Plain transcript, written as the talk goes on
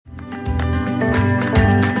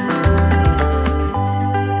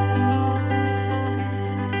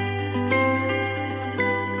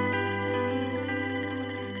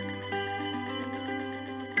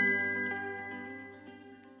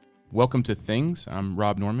welcome to Things. I'm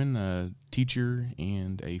Rob Norman, a teacher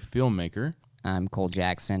and a filmmaker. I'm Cole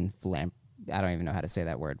Jackson, I don't even know how to say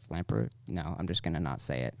that word. Flamper? No, I'm just going to not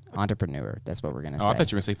say it. Entrepreneur. That's what we're going to say. Oh, I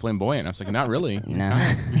thought you were going to say flamboyant. I was like, not really.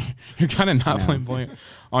 No. You're kind of not flamboyant.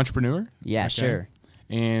 Entrepreneur? Yeah, sure.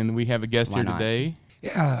 And we have a guest here today.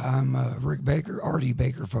 Yeah, I'm Rick Baker, RD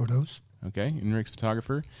Baker Photos. Okay, and Rick's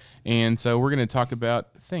photographer. And so we're going to talk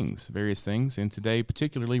about things, various things. And today,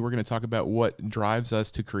 particularly, we're going to talk about what drives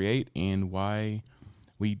us to create and why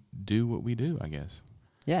we do what we do, I guess.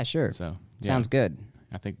 Yeah, sure. So Sounds good.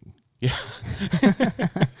 I think, yeah.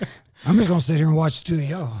 I'm just going to sit here and watch the two of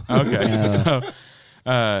y'all. Okay. So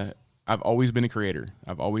I've always been a creator.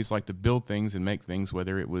 I've always liked to build things and make things,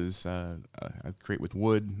 whether it was I create with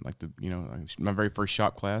wood, like my very first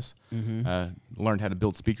shop class, learned how to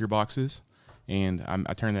build speaker boxes, and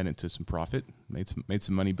I turned that into some profit, made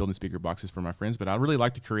some money building speaker boxes for my friends. But I really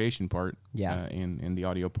like the creation part, and the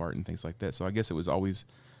audio part and things like that. So I guess it's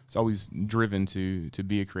always driven to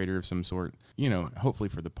be a creator of some sort, hopefully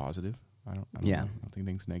for the positive. I don't know. I don't think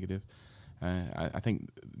things negative. I think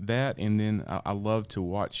that, and then I love to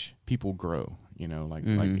watch people grow. Like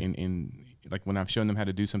when I've shown them how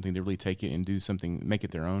to do something, they really take it and do something, make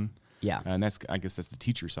it their own. Yeah, and I guess that's the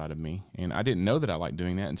teacher side of me. And I didn't know that I liked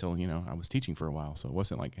doing that until I was teaching for a while. So it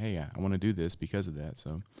wasn't like, hey, I want to do this because of that.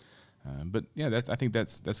 So, but yeah, I think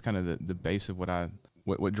that's kind of the base of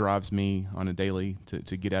what drives me on a daily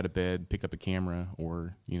to get out of bed, pick up a camera,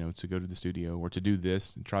 or to go to the studio, or to do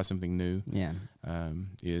this and try something new. Yeah,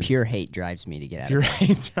 is pure hate drives me to get out pure of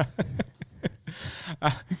bed.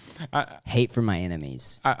 hate. Hate for my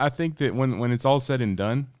enemies. I think that when it's all said and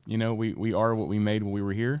done, we are what we made when we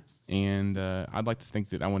were here, and I'd like to think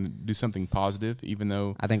that I want to do something positive, even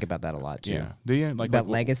though I think about that a lot too. Yeah, do you about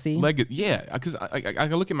legacy? Yeah, because I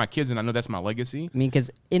look at my kids and I know that's my legacy. I mean, because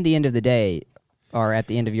in the end of the day, or at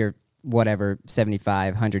the end of your whatever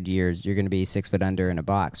 75, 100 years, you're going to be 6 foot under in a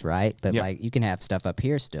box, right? But like you can have stuff up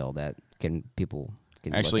here still that people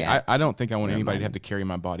can actually. Look at. I don't think I want anybody to have to carry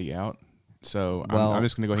my body out. So I'm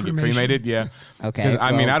just going to go ahead and get cremated. Yeah. Okay. Because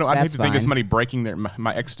I hate to think of somebody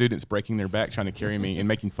my ex-students breaking their back trying to carry me and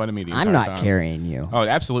making fun of me the entire time. I'm not carrying you. Oh,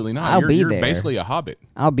 absolutely not. I'll be you're there. Basically a hobbit.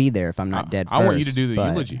 I'll be there if I'm not dead first. I want you to do the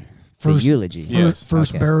eulogy. The eulogy. Yes.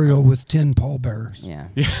 First burial with 10 pallbearers. Yeah.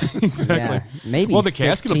 Yeah, exactly. Yeah, maybe. Well, the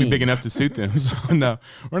casket 16. will be big enough to suit them. So no,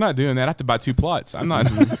 we're not doing that. I have to buy 2 plots. I'm not.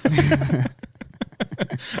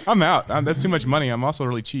 I'm out. That's too much money. I'm also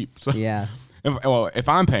really cheap. So. Yeah. If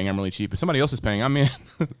I'm paying, I'm really cheap. If somebody else is paying, I'm in.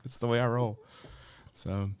 That's the way I roll.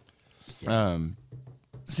 So,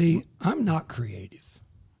 see, I'm not creative.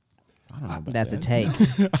 I don't know about That's that. a take.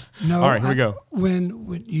 No. All right, here we go.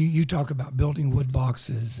 When you talk about building wood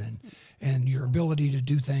boxes and your ability to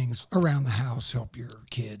do things around the house, help your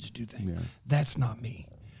kids do things, that's not me.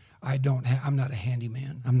 I'm not a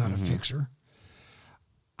handyman. I'm not a fixer.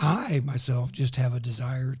 I myself just have a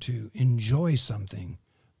desire to enjoy something,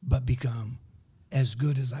 but become as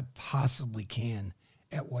good as I possibly can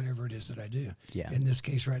at whatever it is that I do. Yeah. In this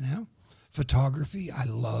case right now, photography, I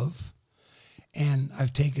love. And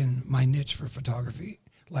I've taken my niche for photography,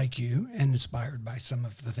 like you, and inspired by some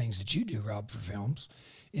of the things that you do, Rob, for films,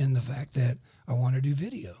 in the fact that I want to do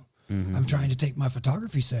video. I'm trying to take my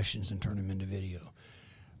photography sessions and turn them into video.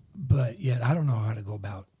 But yet I don't know how to go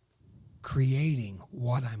about creating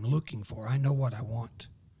what I'm looking for. I know what I want,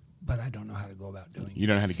 but I don't know how to go about doing it. You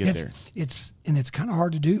don't know how to get there. It's kind of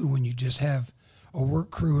hard to do when you just have a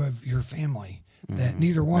work crew of your family that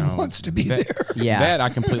neither one wants to be there. Yeah. That I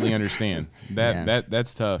completely understand.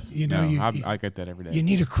 That's tough. I get that every day. You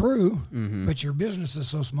need a crew, but your business is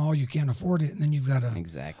so small you can't afford it, and then you've got a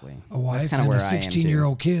wife and a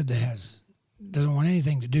 16-year-old kid that doesn't want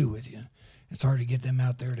anything to do with you. It's hard to get them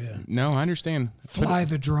out there to I understand. fly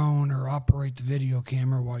the drone or operate the video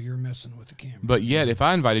camera while you're messing with the camera. But yet, if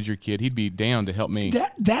I invited your kid, he'd be down to help me.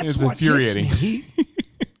 That's it's what infuriating. Gets me.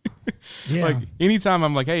 Yeah. Like anytime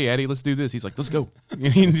I'm like, "Hey, Addie, let's do this," he's like, "Let's go."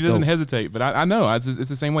 He doesn't hesitate. But I know it's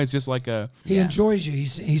the same way. It's just like he enjoys you.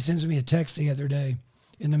 He sends me a text the other day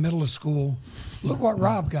in the middle of school. Look what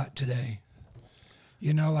Rob got today.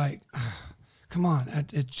 Come on,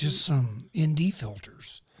 it's just some ND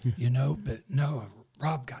filters, But no,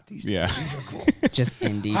 Rob got these. Yeah, these are cool. Just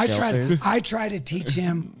ND filters. I try to teach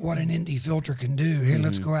him what an ND filter can do. Here,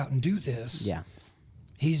 let's go out and do this. Yeah.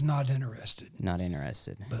 He's not interested. Not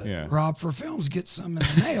interested. But Rob for Films gets some in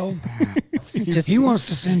the mail. Just he wants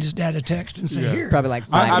to send his dad a text and say, "Here." Probably like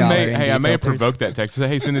 $5. I may have provoked that text. Say,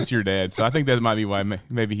 hey, send this to your dad. So I think that might be why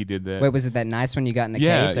maybe he did that. Wait, was it that nice one you got in the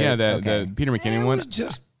case? The Peter McKinnon it one. was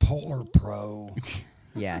just Polar Pro.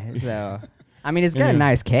 Yeah. So I mean, it's got a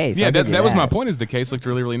nice case. Yeah, I'll give you that was my point. Is the case looked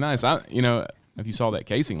really, really nice. If you saw that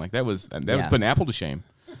casing, like that was putting Apple to shame,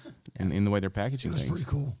 in the way they're packaging things. It was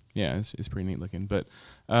pretty cool. Yeah, it's pretty neat looking. But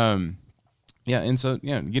and so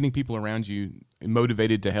getting people around you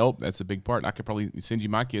motivated to help, that's a big part. I could probably send you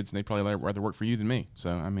my kids, and they'd probably rather work for you than me. So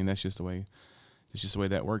I mean, that's just the way. It's just the way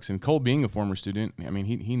that works. And Cole, being a former student, I mean,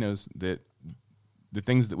 he knows that the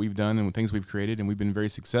things that we've done and the things we've created and we've been very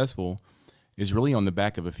successful is really on the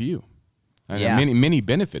back of a few. Many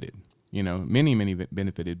benefited. Many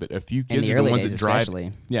benefited, but a few kids are the ones that drive.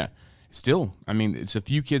 Especially. Yeah, still, I mean, it's a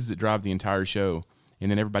few kids that drive the entire show,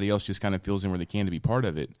 and then everybody else just kind of fills in where they can to be part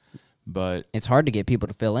of it. But it's hard to get people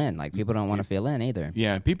to fill in. Like, people don't want to fill in either.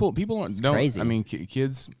 Yeah, people don't. Crazy. I mean,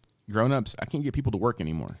 kids, grown-ups, I can't get people to work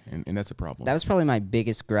anymore, and that's a problem. That was probably my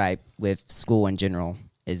biggest gripe with school in general,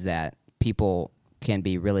 is that people can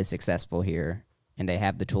be really successful here, and they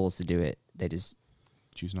have the tools to do it. They just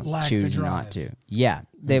choose not to. Yeah,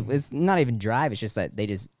 it's not even drive. It's just that they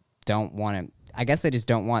just don't want to. I guess they just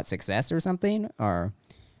don't want success or something, or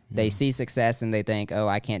they see success and they think, oh,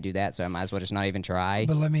 I can't do that, so I might as well just not even try.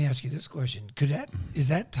 But let me ask you this question: is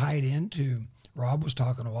that tied into? Rob was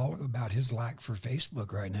talking a while ago about his lack for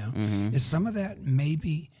Facebook right now. Mm-hmm. Is some of that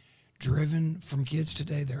maybe driven from kids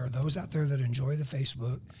today? There are those out there that enjoy the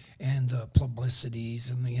Facebook and the publicities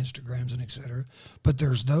and the Instagrams and et cetera. But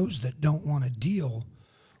there's those that don't want to deal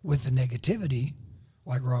with the negativity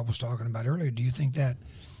like Rob was talking about earlier. Do you think that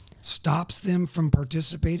stops them from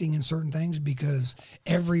participating in certain things because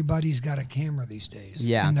everybody's got a camera these days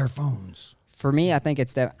in their phones? For me, I think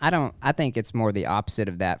I think it's more the opposite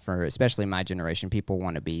of that. For especially my generation, people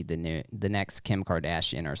want to be the next Kim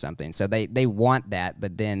Kardashian or something. So they want that,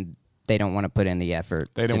 but then they don't want to put in the effort.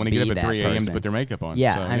 They don't want to get up at 3 a.m. to put their makeup on.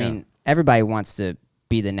 Yeah, I mean, everybody wants to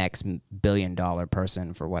be the next billion-dollar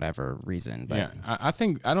person for whatever reason. But I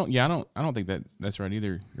don't think that's right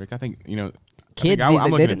either, Rick. I think kids,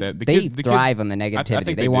 I'm looking at that. They the thrive kids, on the negativity. I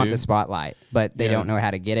think they want do. the spotlight, but they don't know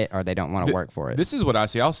how to get it, or they don't want to work for it. This is what I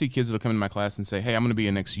see. I'll see kids that'll come into my class and say, hey, I'm going to be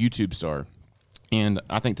a next YouTube star. And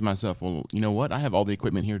I think to myself, well, you know what? I have all the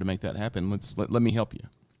equipment here to make that happen. Let me help you.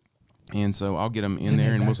 And so I'll get them in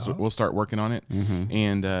there, and we'll start working on it. Mm-hmm.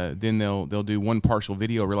 And then they'll do one partial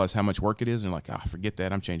video, realize how much work it is, and they're like, forget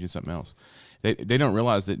that, I'm changing something else. They don't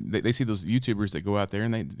realize that they see those YouTubers that go out there,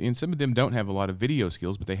 and some of them don't have a lot of video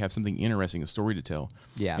skills, but they have something interesting, a story to tell.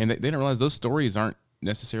 Yeah. And they don't realize those stories aren't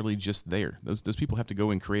necessarily just there. Those people have to go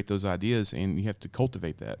and create those ideas, and you have to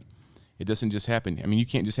cultivate that. It doesn't just happen. I mean, you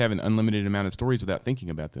can't just have an unlimited amount of stories without thinking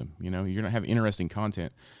about them. You're going to have interesting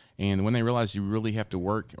content. And when they realize you really have to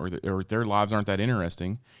work, or their lives aren't that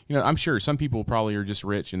interesting, I'm sure some people probably are just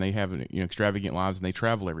rich and they have extravagant lives and they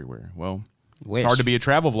travel everywhere. Well, it's hard to be a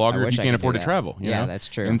travel vlogger if you can't afford to travel. Yeah, that's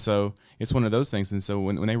true. And so it's one of those things. And so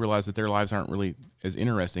when they realize that their lives aren't really as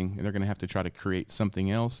interesting, and they're going to have to try to create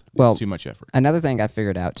something else, it's too much effort. Another thing I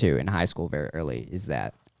figured out too in high school very early is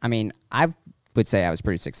that, I mean, I would say I was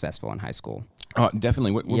pretty successful in high school.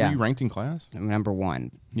 Definitely. What were you ranked in class? Number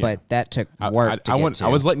 1. Yeah. But that took work to get to. I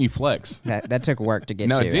was letting you flex. That took work to get to.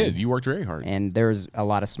 No, it did. You worked very hard. And there was a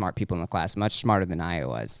lot of smart people in the class, much smarter than I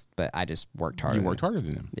was, but I just worked harder. You worked harder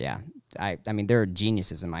than them. Yeah. I mean, there are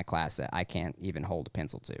geniuses in my class that I can't even hold a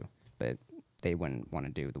pencil to, but they wouldn't want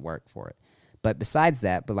to do the work for it. But besides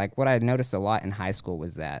that, like what I noticed a lot in high school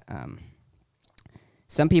was that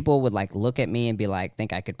some people would like look at me and be like,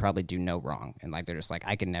 think I could probably do no wrong. And like, they're just like,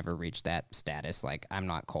 I could never reach that status. Like, I'm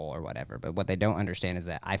not Cole or whatever. But what they don't understand is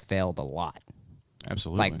that I failed a lot.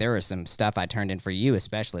 Absolutely. Like, there was some stuff I turned in for you,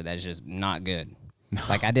 especially, that's just not good.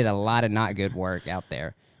 Like, I did a lot of not good work out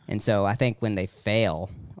there. And so I think when they fail,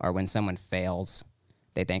 or when someone fails,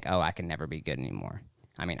 they think, oh, I can never be good anymore.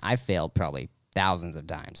 I mean, I failed probably thousands of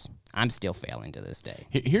times. I'm still failing to this day.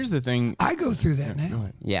 Here's the thing. I go through that now. Go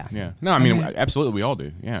ahead. Yeah. Yeah. No, I mean, absolutely, we all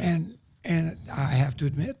do. Yeah. And I have to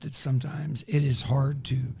admit that sometimes it is hard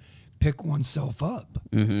to pick oneself up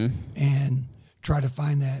and try to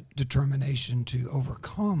find that determination to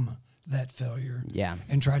overcome that failure. Yeah.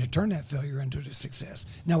 And try to turn that failure into a success.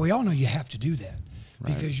 Now, we all know you have to do that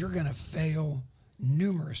because you're going to fail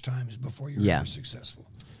numerous times before you're ever successful.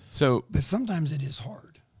 But sometimes it is hard.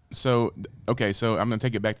 So I'm going to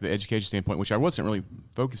take it back to the education standpoint, which I wasn't really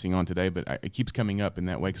focusing on today, but it keeps coming up in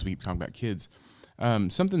that way because we keep talking about kids.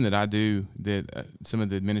 Something that I do that some of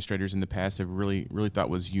the administrators in the past have really, really thought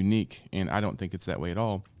was unique, and I don't think it's that way at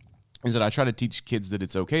all, is that I try to teach kids that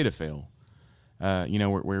it's okay to fail.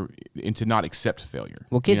 And to not accept failure.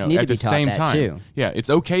 Well, kids need to be taught that too. Yeah, it's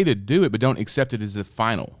okay to do it, but don't accept it as the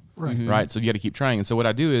final. Right. Mm-hmm. Right. So you got to keep trying. And so what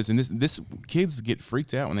I do is, and this kids get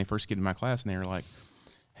freaked out when they first get in my class, and they're like,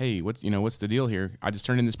 hey, what's the deal here? I just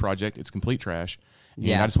turned in this project. It's complete trash. And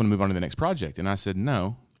Yeah. I just want to move on to the next project. And I said,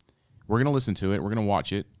 no, we're going to listen to it. We're going to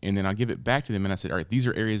watch it. And then I'll give it back to them. And I said, all right, these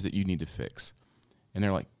are areas that you need to fix. And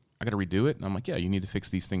they're like, I got to redo it. And I'm like, yeah, you need to fix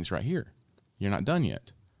these things right here. You're not done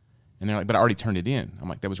yet. And they're like, but I already turned it in. I'm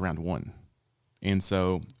like, that was round 1. And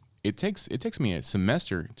so it takes me a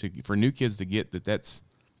semester for new kids to get that that's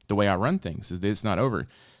the way I run things. It's not over.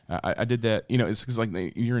 I did that, it's because like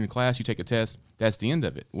you're in class, you take a test, that's the end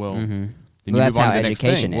of it. Well, then you Well, that's move on how to the next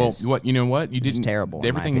education thing. is. Well, you know what? You Which is didn't. terrible, in my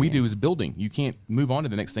Everything we opinion. do is building. You can't move on to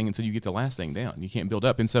the next thing until you get the last thing down. You can't build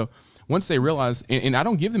up. And so once they realize, and I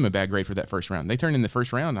don't give them a bad grade for that first round. They turn in the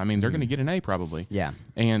first round. I mean, they're going to get an A probably. Yeah.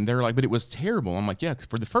 And they're like, but it was terrible. I'm like, yeah,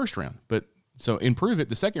 for the first round. But so improve it.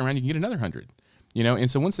 The second round, you can get another 100.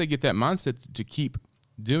 And so once they get that mindset to keep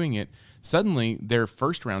doing it, suddenly their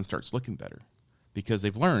first round starts looking better because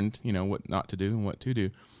they've learned, what not to do and what to do.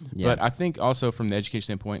 Yeah. But I think also from the education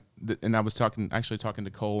standpoint, and I was talking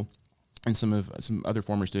to Cole and some other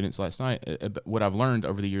former students last night, what I've learned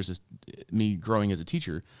over the years is me growing as a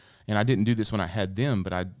teacher. And I didn't do this when I had them,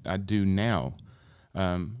 but I do now.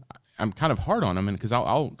 I'm kind of hard on them, and because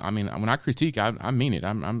when I critique, I mean it.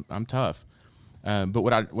 I'm tough. But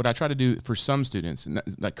what I try to do for some students, and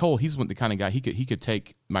like Cole, he's the kind of guy he could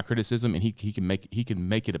take my criticism and he can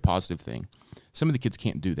make it a positive thing. Some of the kids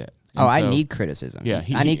can't do that. Oh, And I so- need criticism. Yeah,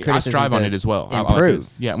 I need criticism. I strive on to it as well. I like Improve. it.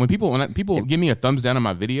 Yeah, when people give me a thumbs down on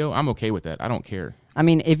my video, I'm okay with that. I don't care. I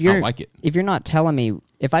mean, if you're like it. if you're not telling me,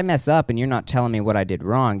 if I mess up and you're not telling me what I did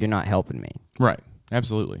wrong, you're not helping me. Right.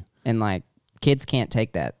 Absolutely. And like kids can't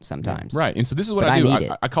take that sometimes. Right, and so this is what But I I do. need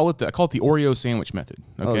it. I call it the Oreo sandwich method.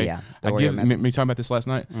 Okay, Oh, yeah, the I Oreo give. method. We talked about this last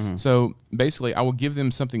night. So basically, I will give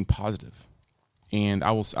them something positive, and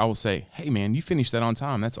I will say, "Hey, man, you finished that on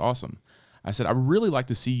time. That's awesome." I said, "I really like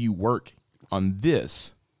to see you work on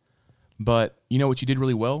this, but you know what you did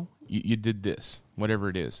really well? You did this, whatever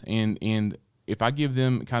it is." And if I give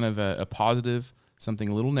them kind of a positive, something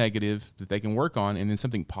a little negative that they can work on, and then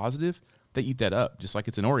something positive, they eat that up just like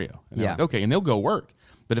it's an Oreo. And they're Yeah. like, okay, and they'll go work.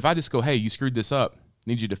 But if I just go, hey, you screwed this up,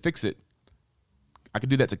 need you to fix it, I could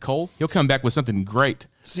do that to Cole. He'll come back with something great.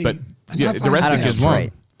 See, but and yeah, I the find rest I of don't the know kids if it's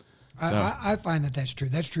won't. right. I find that that's true.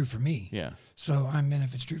 That's true for me. Yeah. So I mean,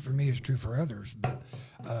 if it's true for me, it's true for others. But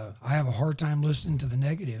I have a hard time listening to the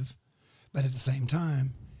negative, but at the same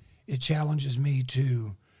time, it challenges me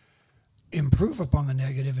to improve upon the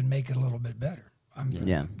negative and make it a little bit better. I'm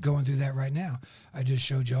Yeah. going through that right now. I just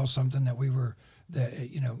showed y'all something that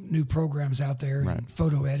new programs out there in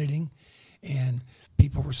photo editing, and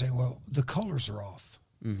people were saying, well, the colors are off.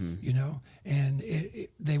 And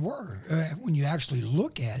they were. When you actually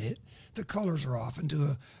look at it, the colors are off. And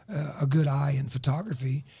to a good eye in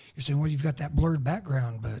photography, you're saying, well, you've got that blurred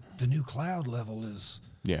background, but the new cloud level is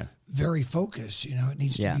Yeah. very focused. It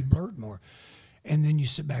needs Yeah. to be blurred more. And then you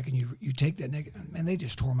sit back and you take that negative, and they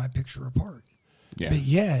just tore my picture apart. Yeah. But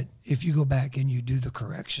yet, if you go back and you do the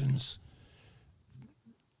corrections,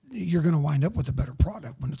 you're going to wind up with a better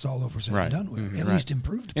product when it's all over said Right. and done with. At Right. least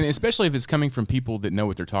improved. And especially if it's coming from people that know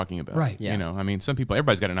what they're talking about. Right. Yeah. I mean,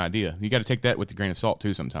 everybody's got an idea. You got to take that with a grain of salt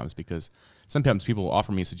too sometimes, because sometimes people will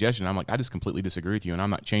offer me a suggestion. I'm like, I just completely disagree with you, and I'm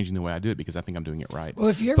not changing the way I do it because I think I'm doing it right. Well,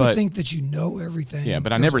 if you ever But- think that you know everything, Yeah,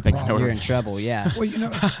 but I there's never a think I know problem. You're in trouble. Yeah.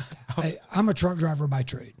 Well, I'm a truck driver by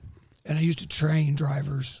trade, and I used to train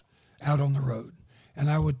drivers out on the road. And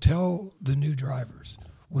I would tell the new drivers,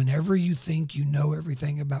 whenever you think you know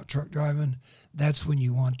everything about truck driving, that's when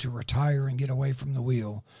you want to retire and get away from the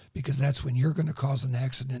wheel, because that's when you're going to cause an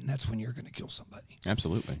accident, and that's when you're going to kill somebody.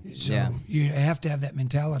 Absolutely. So Yeah. you have to have that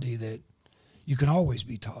mentality that you can always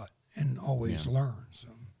be taught and always learn. So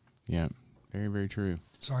Yeah. Very, very true.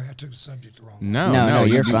 sorry, I took the subject the wrong way. No,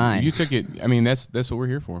 you're fine. You took it. I mean, that's what we're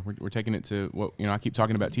here for. We're taking it to what I keep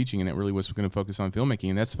talking about teaching, and it really was going to focus on filmmaking,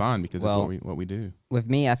 and that's fine because Well, that's what we do. With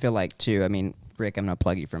me, I feel like too. I mean, Rick, I'm gonna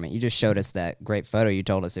plug you for a minute. You just showed us that great photo. You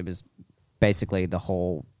told us it was basically the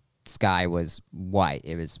whole sky was white.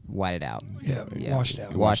 It was whited out. Yeah, washed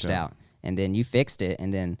out. Washed out. And then you fixed it,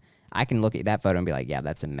 and then I can look at that photo and be like, yeah,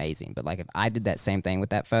 that's amazing. But like if I did that same thing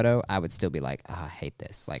with that photo, I would still be like, I hate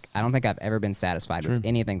this. Like I don't think I've ever been satisfied with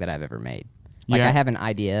anything that I've ever made. Like Yeah. I have an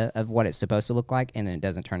idea of what it's supposed to look like, and then it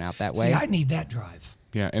doesn't turn out that way. See, I need that drive.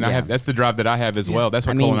 Yeah, and Yeah. that's the drive that I have as well. That's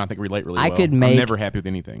why I Cole mean, and I think relate really I well. could I'm make never happy with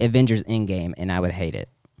anything. Avengers Endgame, and I would hate it.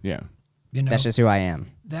 Yeah. That's just who I am.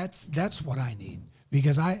 That's what I need,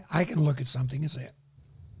 because I can look at something and say,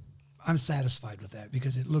 I'm satisfied with that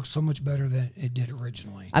because it looks so much better than it did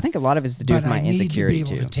originally. I think a lot of it's to do But with my I need insecurity to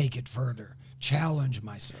be able too. to take it further, challenge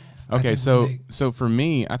myself. I Okay, think so would make- so for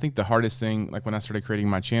me, I think the hardest thing, like when I started creating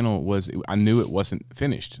my channel, was I knew it wasn't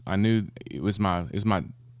finished. I knew it was my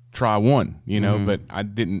try one, you know, but I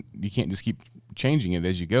didn't. You can't just keep changing it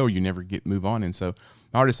as you go. You never move on. And so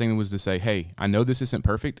my hardest thing was to say, hey, I know this isn't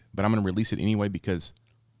perfect, but I'm going to release it anyway because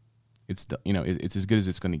it's, you know, it's as good as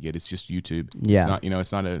it's going to get. It's just YouTube. Yeah. It's not, you know,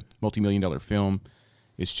 it's not a multi-million-dollar film.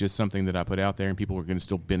 It's just something that I put out there, and people were going to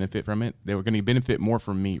still benefit from it. They were going to benefit more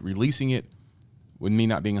from me releasing it with me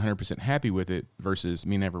not being 100% happy with it versus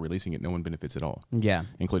me never releasing it. No one benefits at all. Yeah.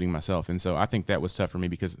 Including myself. And so I think that was tough for me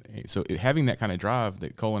because having that kind of drive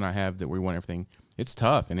that Cole and I have, that we want everything, it's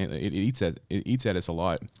tough, and it eats at us a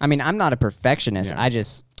lot. I mean, I'm not a perfectionist. Yeah.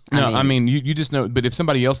 I mean, you just know. But if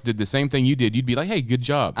somebody else did the same thing you did, you'd be like, "Hey, good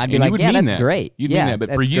job." I'd be and like, you would "Yeah, mean that's that. great." You'd Yeah, mean that. But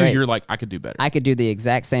for that's you, great. you're like, "I could do better." I could do the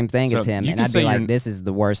exact same thing So as him, you and can I'd say be like, you're- "This is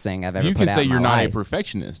the worst thing I've ever You put can out say in you're my not life." a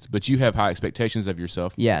perfectionist, but you have high expectations of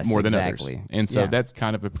yourself Yes, more than exactly. others, and so Yeah. that's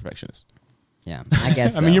kind of a perfectionist. Yeah, I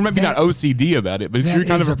guess. I mean, you're so. maybe not OCD about it, but that you're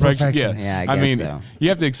kind is of a a perfectionist. perfectionist. Yeah, I mean, guess so. you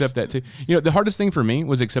have to accept that too. You know, the hardest thing for me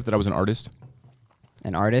was accept that I was an artist.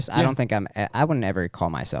 An artist? I Yeah. don't think I wouldn't ever call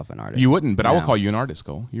myself an artist. You wouldn't, but I will No. call you an artist,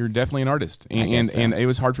 Cole. You're definitely an artist, and guess so. and it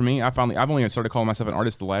was hard for me. I've only started calling myself an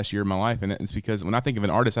artist the last year of my life, and it's because when I think of an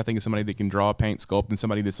artist, I think of somebody that can draw, paint, sculpt, and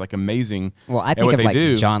somebody that's like amazing. Well, I at think what of they like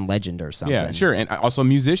do. John Legend or something. Yeah, sure, and also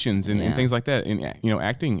musicians and Yeah. things like that, and you know,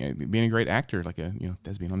 acting, being a great actor, like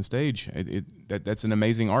that's being on the stage. That's an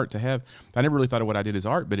amazing art to have. I never really thought of what I did as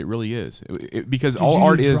art, but it really is because Did all you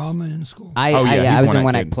art do is. drama in school? I Oh, yeah, he's I was in one-act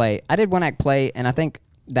one act kid. play. I did one act play, and I think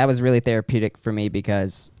that was really therapeutic for me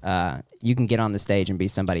because you can get on the stage and be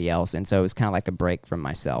somebody else, and so it was kind of like a break from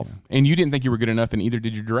myself. And you didn't think you were good enough, and either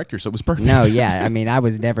did your director, so it was perfect. No, yeah, I mean, I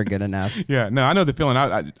was never good enough. Yeah, no, I know the feeling.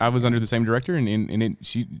 I was under the same director, and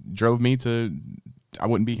she drove me to. I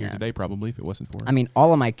wouldn't be here Yeah. today probably if it wasn't for her. I mean,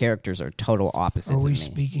 all of my characters are total opposites Are of we me.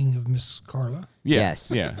 speaking of Miss Carla? yeah,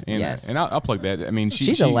 yes. yeah, and, Yes. and I'll plug that. I mean,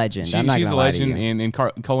 She's a legend. I'm not she's gonna a lie to legend, you.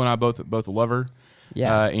 and Cole and I both love her.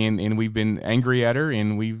 Yeah. and we've been angry at her,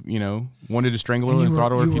 and we've wanted to strangle her And and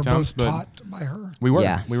throttle her a you few were times, both but taught by her. we were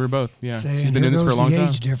Yeah. both. Yeah, Saying, she's been doing here this for a goes long the time.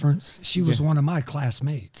 age difference. She was one of my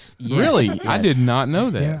classmates. Yes, Really, yes. I did not know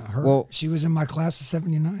that. Yeah, Well- she was in my class of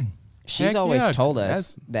 '79. She's Heck always yeah, told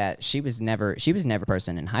us that's- that she was never a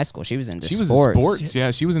person in high school. She was into She was sports. in sports.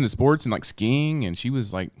 Yeah, she was into sports and like skiing, and she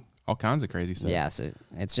was like all kinds of crazy stuff. Yeah, so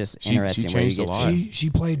it's just She interesting where you changed a get lot. to. She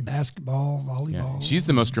played basketball, Yeah. volleyball. She's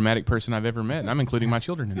the most dramatic person I've ever met, and I'm including my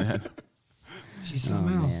children in that. She's Oh,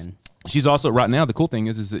 something else. man. She's also right now. The cool thing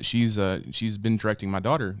is that she's been directing my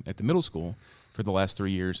daughter at the middle school for the last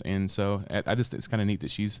 3 years, and so I just it's kind of neat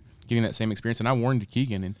that she's getting that same experience. And I warned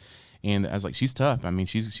Keegan, and I was like, she's tough. I mean,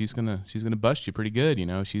 she's gonna bust you pretty good.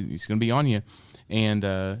 She's gonna be on you. And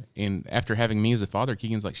after having me as a father,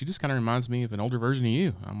 Keegan's like, she just kind of reminds me of an older version of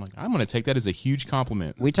you. I'm like, I'm gonna take that as a huge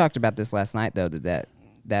compliment. We talked about this last night, though, that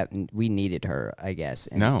we needed her, I guess,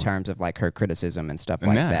 in No. terms of like her criticism and stuff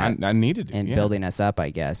like Nah, that. I needed it. and yeah. building us up, I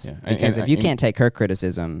guess. Yeah. And- Because and- if you and- can't take her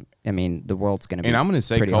criticism, I mean, the world's going to be And I'm going to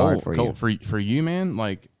say, pretty Cole, hard for you. for you, man,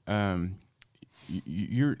 like,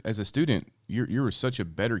 you're as a student, you were such a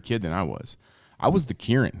better kid than I was. I was the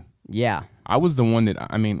Kieran. Yeah. I was the one that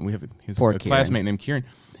we have his Poor a Kieran. classmate named Kieran,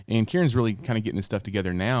 and Kieran's really kind of getting his stuff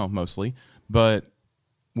together now, mostly. But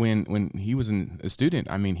when he was a student,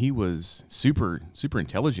 I mean, he was super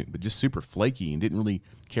intelligent, but just super flaky and didn't really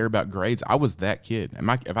care about grades. I was that kid. And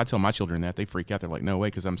if I tell my children that, they freak out. They're like, "No way,"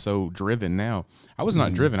 because I'm so driven now. I was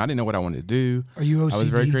not driven. I didn't know what I wanted to do. Are you I was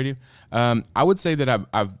very OCD? creative. I would say that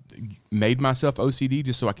I've made myself OCD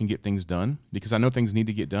just so I can get things done because I know things need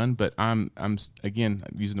to get done. But I'm again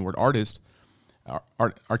using the word artist,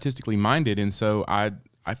 artistically minded, and so I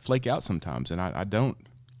flake out sometimes, and I don't.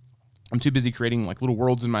 I'm too busy creating like little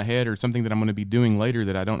worlds in my head or something that I'm going to be doing later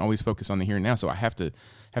that I don't always focus on the here and now. So I have to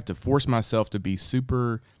force myself to be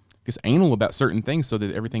super anal about certain things so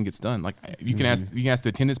that everything gets done. Like you can ask the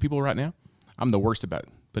attendance people right now. I'm the worst about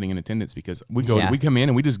putting in attendance because we come in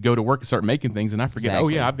and we just go to work and start making things, and I forget. Exactly.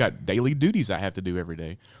 Oh yeah, I've got daily duties I have to do every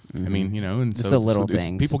day. I mean, and It's so the little it's-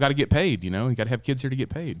 things. People got to get paid. You got to have kids here to get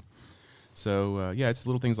paid. So it's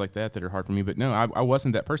little things like that are hard for me. But no, I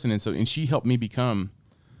wasn't that person, and she helped me become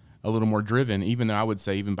a little more driven, even though I would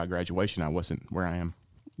say even by graduation I wasn't where I am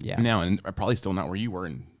Yeah. now, and I'm probably still not where you were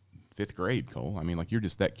in 5th grade, Cole. I mean, like you're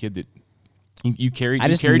just that kid that you carried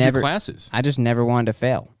your classes. I just never wanted to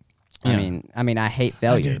fail. Yeah. I mean, I hate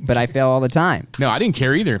failure, didn't. but I fail all the time. No, I didn't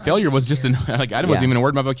care either. Failure was just I wasn't Yeah. even a word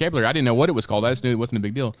in my vocabulary. I didn't know what it was called. I just knew it wasn't a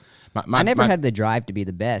big deal. I never had the drive to be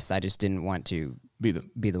the best. I just didn't want to be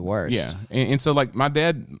the worst. Yeah, and so like my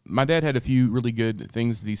dad had a few really good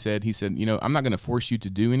things that he said. He said, I'm not going to force you to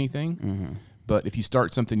do anything, but if you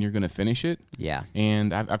start something, you're going to finish it. Yeah.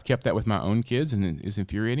 And I've kept that with my own kids, and it's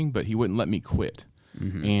infuriating. But he wouldn't let me quit.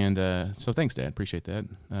 And so thanks, Dad. Appreciate that.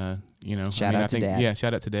 You know, Shout out to Dad. Yeah,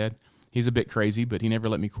 shout out to Dad. He's a bit crazy, but he never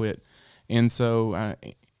let me quit. And so,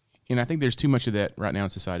 and I think there's too much of that right now in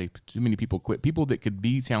society. Too many people quit. People that could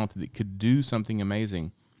be talented, that could do something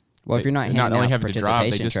amazing. Well, if you're not handing only out having to drive,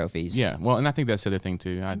 participation trophies. Yeah, well, and I think that's the other thing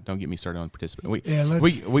too. Don't get me started on participation. Yeah,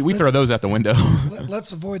 We throw those out the window.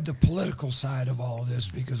 Let's avoid the political side of all of this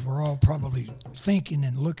because we're all probably thinking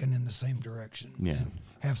and looking in the same direction. Yeah. And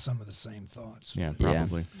have some of the same thoughts. Yeah, Yeah.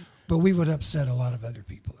 probably. But we would upset a lot of other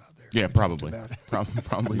people out there. Yeah, We talked probably. about it.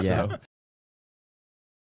 Probably Yeah. so.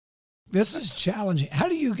 This is challenging. How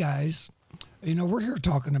do you guys, we're here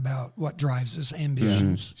talking about what drives us,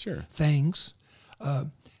 ambitions, Sure. things.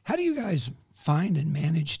 How do you guys find and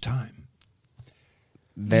manage time?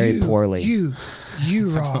 Very poorly. You,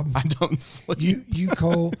 Rob. I don't sleep. You,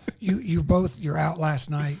 Cole. You're out last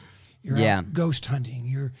night. You're Yeah. out ghost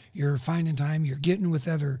hunting. You're finding time. You're getting with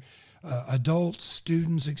other adults,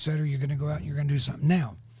 students, etc. You're going to go out and you're going to do something.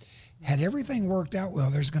 Now, had everything worked out well,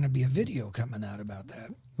 there's going to be a video coming out about that.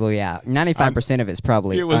 Well, yeah, 95% of it's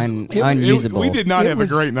probably It unusable. we did not It have was-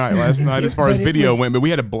 a great night last night as far as but it video was- went, but we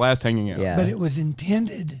had a blast hanging out. Yeah. But it was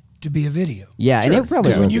intended to be a video. Yeah, and it probably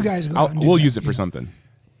Because when will you be. guys go out and do We'll that, use it for something.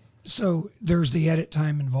 So there's the edit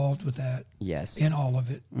time involved with that. Yes. In all of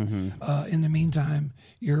it. In the meantime,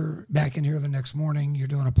 you're back in here the next morning. You're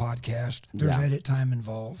doing a podcast. There's Yeah. edit time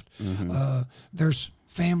involved. There's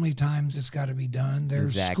family times that's got to be done.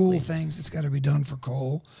 There's Exactly. school things that's got to be done for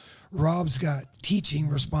Cole. Rob's got teaching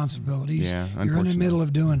responsibilities. Yeah, You're in the unfortunately. middle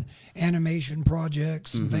of doing animation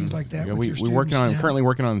projects and things like that Yeah, with your we're students now. currently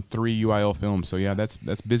working on 3 UIL films. So yeah, that's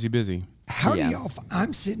busy. How Yeah. do y'all?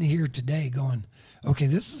 I'm sitting here today going, okay,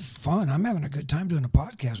 this is fun. I'm having a good time doing a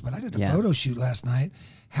podcast, but I did a Yeah. photo shoot last night.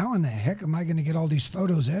 How in the heck am I going to get all these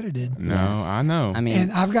photos edited? No, I know. I mean,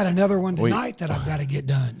 And I've got another one tonight that I've got to get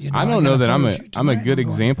done. I don't know that I'm a tonight, good and I'm going,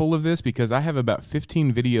 example of this because I have about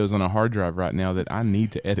 15 videos on a hard drive right now that I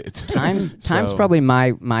need to edit. time's So, probably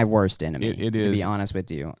my worst enemy. It to is. be honest with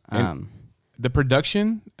you. And the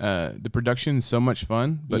production's so much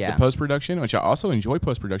fun, but Yeah. the post production, which I also enjoy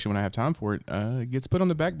post production when I have time for it, gets put on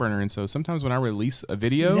the back burner. And so sometimes when I release a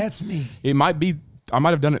video, See, that's me. it might be. I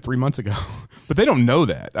might have done it 3 months ago, but they don't know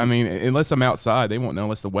that. I mean, unless I'm outside, they won't know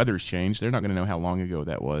unless the weather's changed. They're not going to know how long ago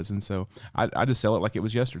that was. And so I just sell it like it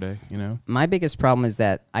was yesterday, you know? My biggest problem is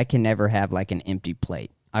that I can never have like an empty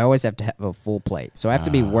plate. I always have to have a full plate. So I have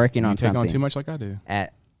to be working on You take something on too much like I do.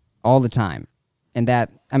 at all the time. And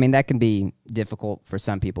that can be difficult for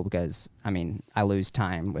some people because I lose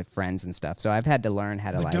time with friends and stuff. So I've had to learn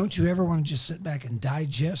how to But don't you ever want to just sit back and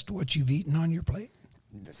digest what you've eaten on your plate?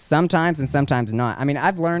 sometimes and sometimes not.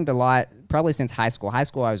 I've learned a lot probably since high school. High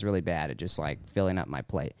school I was really bad at just like filling up my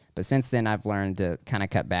plate. But since then I've learned to kind of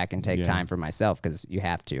cut back and take Yeah. time for myself because you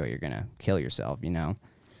have to or you're going to kill yourself, you know.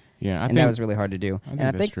 Yeah, I And think that was really hard to do. think And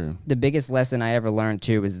I that's think true. the biggest lesson I ever learned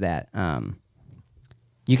too is that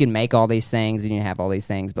you can make all these things and you have all these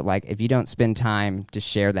things, but like if you don't spend time to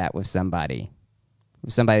share that with somebody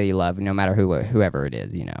that you love, no matter whoever it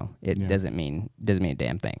is, you know, it Yeah. doesn't mean a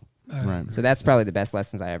damn thing. right. So that's probably the best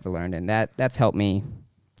lessons I ever learned, and that's helped me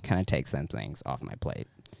kind of take some things off my plate.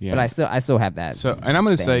 Yeah. But I still have that. So, and I'm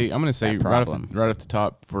going to thing, say that right problem. off the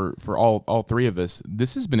top for all three of us,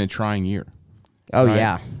 this has been a trying year. Oh right?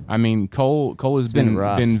 yeah, I mean, Cole has been been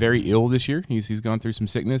rough. very ill this year. He's gone through some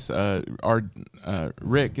sickness. Our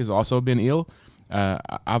Rick has also been ill.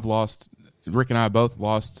 Rick and I both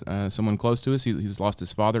lost someone close to us. He's lost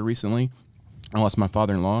his father recently. I lost my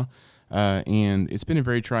father-in-law, and it's been a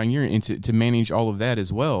very trying year. And to manage all of that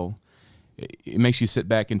as well, it makes you sit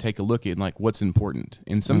back and take a look at like what's important.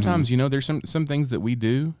 And sometimes you know there's some things that we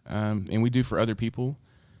do and we do for other people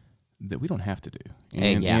that we don't have to do.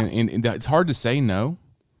 And, yeah. and it's hard to say no,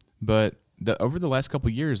 but over the last couple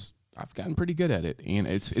of years, I've gotten pretty good at it, and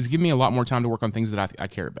it's given me a lot more time to work on things that I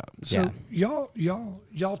care about. So Yeah.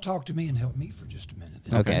 y'all talk to me and help me for just a minute.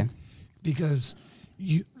 then. okay. Because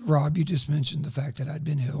Rob, you just mentioned the fact that I'd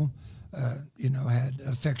been ill. Had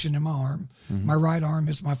affection in my arm. My right arm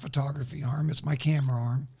is my photography arm. It's my camera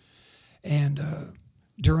arm. And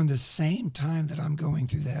during the same time that I'm going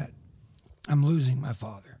through that, I'm losing my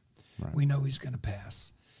father. Right. We know he's going to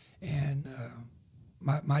pass. And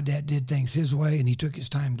my dad did things his way, and he took his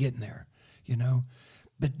time getting there, you know.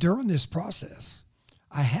 But during this process,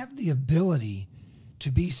 I have the ability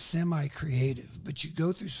to be semi-creative, but you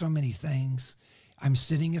go through so many things. I'm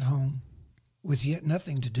sitting at home with yet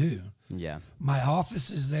nothing to do. Yeah. My office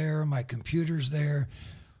is there. My computer's there.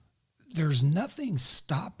 There's nothing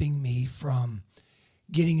stopping me from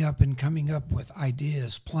getting up and coming up with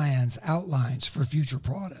ideas, plans, outlines for future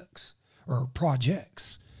products or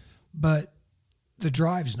projects. But the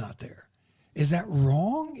drive's not there. Is that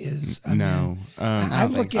wrong? No. I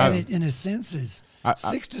don't look think at so. it in a sense as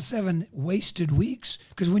 6 to 7 wasted weeks.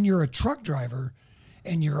 Because when you're a truck driver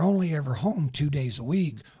and you're only ever home 2 days a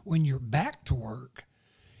week, when you're back to work,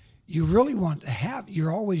 you really want to have.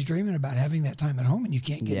 You're always dreaming about having that time at home, and you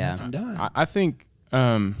can't get Yeah. nothing done. I think,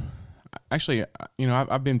 actually,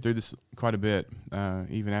 I've been through this quite a bit,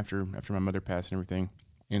 even after my mother passed and everything,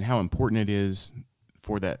 and how important it is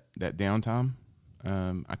for that downtime.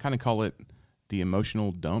 I kind of call it the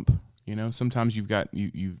emotional dump. Sometimes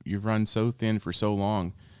you've run so thin for so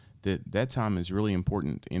long that time is really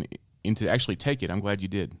important, and to actually take it. I'm glad you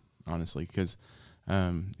did, honestly, because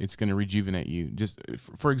it's going to rejuvenate you. Just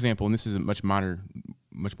for example, and this is a much more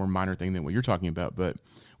minor thing than what you're talking about, but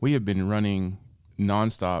we have been running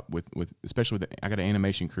nonstop with especially I got an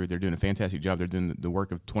animation crew. They're doing a fantastic job. They're doing the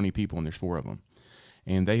work of 20 people, and there's 4 of them,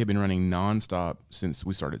 and they have been running nonstop since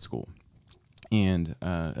we started school. And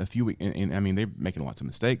a few weeks, and I mean, they're making lots of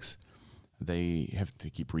mistakes. They have to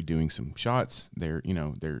keep redoing some shots. They're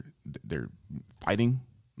fighting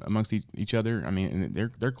amongst each other. I mean, and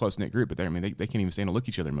they're a close-knit group, but they can't even stand to look at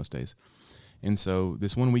each other most days. And so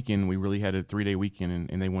this one weekend, we really had a 3-day weekend,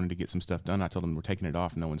 and they wanted to get some stuff done. I told them, we're taking it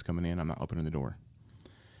off. No one's coming in. I'm not opening the door.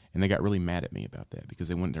 And they got really mad at me about that because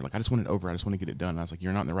they're like, I just want it over. I just want to get it done. And I was like,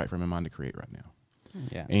 you're not in the right frame of mind to create right now.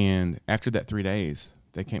 Yeah. And after that 3 days,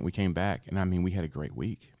 we came back, and I mean, we had a great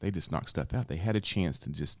week. They just knocked stuff out. They had a chance to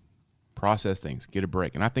just process things, get a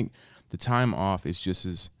break. And I think the time off is just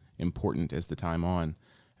as important as the time on,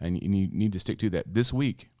 and you need to stick to that. This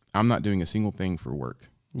week, I'm not doing a single thing for work.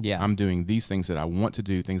 Yeah. I'm doing these things that I want to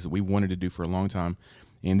do, things that we wanted to do for a long time,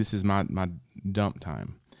 and this is my dump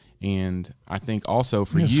time. And I think also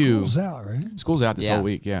for you, school's out, right? School's out this Yeah. whole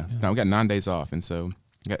week, yeah. So now we got 9 days off, and so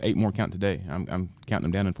I got 8 more count today. I'm counting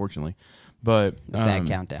them down, unfortunately. But The sad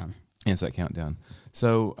countdown. and it's that countdown.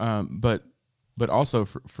 So, but also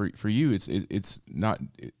for you, it's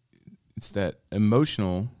that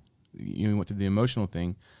emotional. You went through the emotional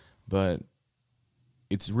thing, but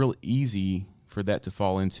it's real easy for that to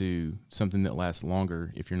fall into something that lasts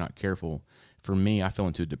longer if you're not careful. For me, I fell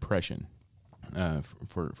into a depression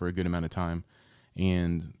for a good amount of time,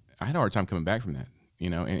 and I had a hard time coming back from that.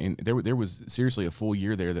 And there was seriously a full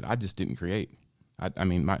year there that I just didn't create. I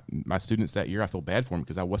mean, my students that year, I feel bad for them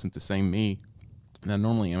because I wasn't the same me that I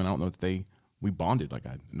normally am, and I don't know if we bonded like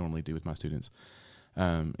I normally do with my students.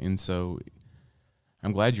 And so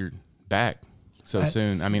I'm glad you're back so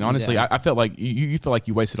soon. I mean, honestly, Yeah. I felt like you felt like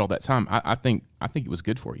you wasted all that time. I think it was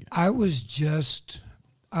good for you. I was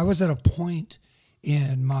at a point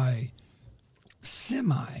in my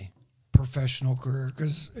semi-professional career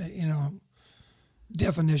because,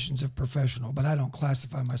 definitions of professional, but I don't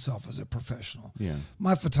classify myself as a professional. Yeah.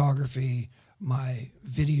 My photography, my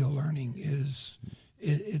video learning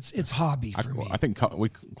it's hobby for me. I think we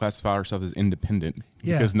classify ourselves as independent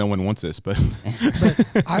Yeah. because no one wants us, but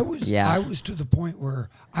But I was Yeah. I was to the point where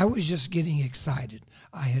I was just getting excited.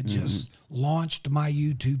 I had just launched my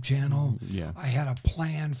YouTube channel. Yeah. I had a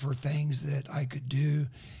plan for things that I could do,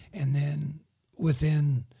 and then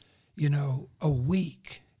within a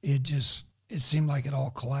week it seemed like it all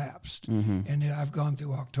collapsed. And I've gone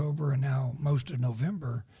through October and now most of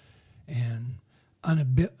November, and I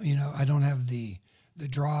don't have the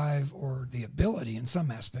drive or the ability in some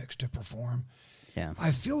aspects to perform. Yeah.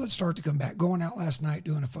 I feel it start to come back. Going out last night,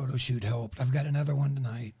 doing a photo shoot helped. I've got another one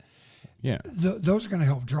tonight. yeah. Those are going to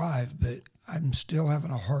help drive, but I'm still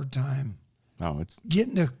having a hard time Oh, it's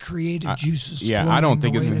getting the creative juices yeah. flowing I don't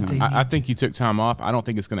think the it's. way that they I need think you took time off. I don't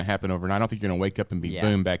think it's going to happen overnight. I don't think you're going to wake up and be Yeah.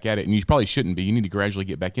 boom back at it, and you probably shouldn't be. You need to gradually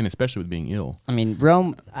get back in, especially with being ill. I mean,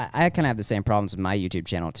 Rome, I kind of have the same problems with my YouTube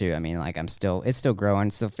channel too. I mean, like it's still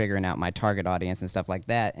growing, still figuring out my target audience and stuff like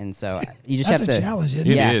that. And so you just That's have a to. challenge, isn't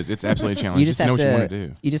It it? Yeah. is. It's absolutely a challenge. You just know have what to. you want to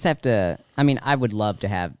do. You just have to. I mean, I would love to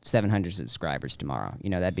have 700 subscribers tomorrow.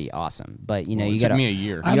 That'd be awesome. But Well, you it got took me a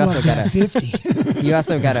year. I You also love that gotta- 50. You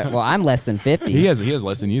also got to. Well, I'm less than 50. He has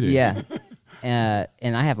less than you do. Yeah.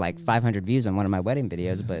 And I have like 500 views on one of my wedding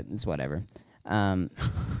videos, but it's whatever.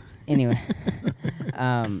 Anyway.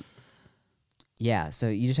 Yeah, so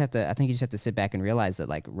you just have to, I think you just have to sit back and realize that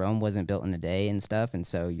like Rome wasn't built in a day and stuff. And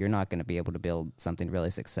so you're not going to be able to build something really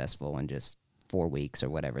successful in just 4 weeks or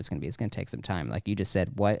whatever it's going to be. It's going to take some time. Like you just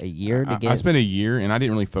said, what, a year to get? I spent a year, and I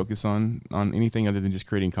didn't really focus on anything other than just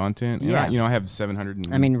creating content. And Yeah. I have 700.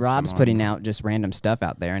 And I mean, Rob's some putting on. out just random stuff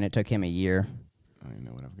out there, and it took him a year I don't even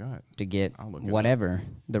know what I've got. to get I'll look it up. whatever.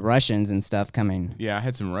 The Russians and stuff coming. Yeah, I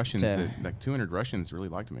had some Russians To- that like 200 Russians really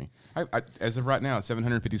liked me. I as of right now,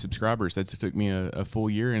 750 subscribers. That took me a full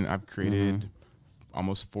year, and I've created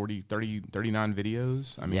almost 39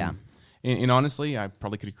 videos. I mean, Yeah. And honestly, I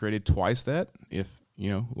probably could have created twice that if,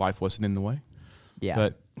 life wasn't in the way. Yeah.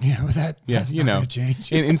 But But that's not going to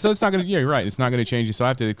change. and so it's not going to, you're right. It's not going to change. So I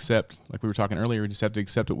have to accept, like we were talking earlier, we just have to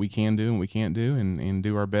accept what we can do and we can't do and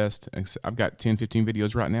do our best. I've got 10, 15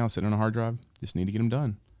 videos right now sitting on a hard drive. Just need to get them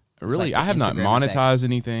done. Really, like I have not Instagram monetized effect.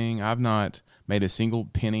 anything. I've not made a single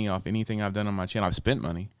penny off anything I've done on my channel. I've spent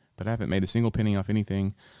money, but I haven't made a single penny off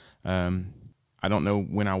anything. I don't know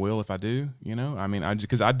when I will, if I do, I mean,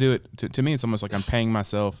 because I do it to me, it's almost like I'm paying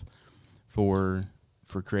myself for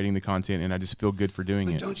creating the content, and I just feel good for doing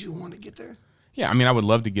But it. don't you want to get there? Yeah, I mean, I would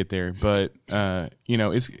love to get there, but I'm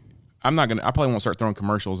not gonna. I probably won't start throwing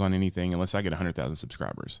commercials on anything unless I get 100,000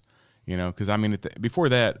 subscribers. Because I mean, before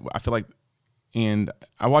that, I feel like, and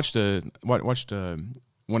I watched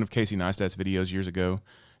one of Casey Neistat's videos years ago.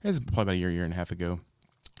 It was probably about a year and a half ago,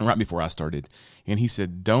 right before I started, and he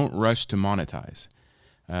said, "Don't rush to monetize."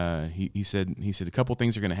 He said a couple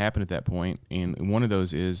things are going to happen at that point, and one of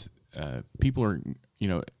those is people are,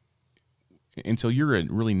 until you're a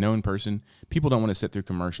really known person, people don't want to sit through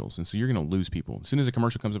commercials, and so you're going to lose people. As soon as a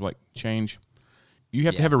commercial comes up, like change, you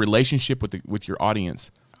have to have a relationship with your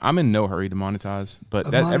audience. I'm in no hurry to monetize,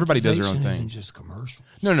 but everybody does their own Monetization thing. isn't just commercials.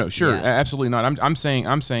 No, sure, Yeah. absolutely not. I'm saying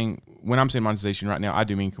when I'm saying monetization right now, I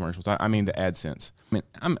do mean commercials. I mean the AdSense.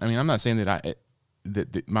 I'm not saying that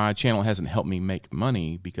that my channel hasn't helped me make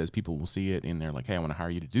money because people will see it and they're like, hey, I want to hire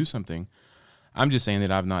you to do something. I'm just saying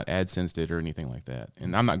that I've not AdSensed it or anything like that,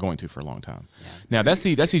 and I'm not going to for a long time. Yeah. Now that's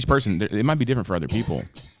each person. It might be different for other people,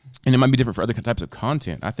 and it might be different for other types of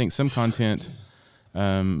content. I think some content,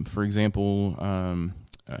 for example,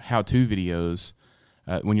 how-to videos,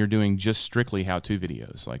 when you're doing just strictly how-to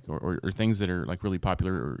videos, like or things that are like really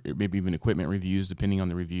popular, or maybe even equipment reviews, depending on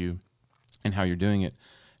the review and how you're doing it,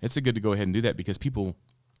 it's good to go ahead and do that because people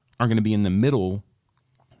are going to be in the middle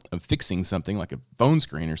of fixing something like a phone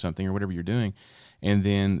screen or something or whatever you're doing, and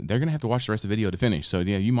then they're going to have to watch the rest of the video to finish. So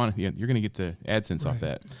yeah, you're going to get the AdSense off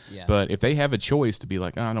that. Yeah. But if they have a choice to be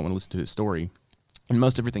like, oh, I don't want to listen to his story, and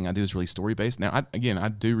most everything I do is really story based. Now, I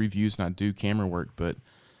do reviews and I do camera work, but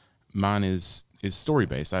mine is story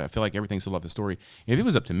based. I feel like everything's still off the story. If it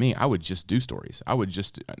was up to me, I would just do stories. I would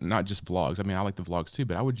just not just vlogs. I mean, I like the vlogs too,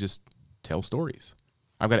 but I would just tell stories.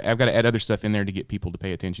 I've got to add other stuff in there to get people to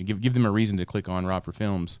pay attention. Give them a reason to click on Rob for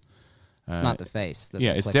Films. It's not the face. that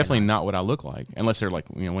Yeah, they're it's clicking definitely on. not what I look like, unless they're like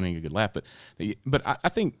wanting a good laugh. But I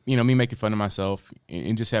think me making fun of myself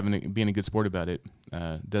and just being a good sport about it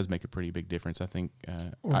does make a pretty big difference. I think.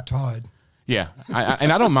 Or Todd. Yeah,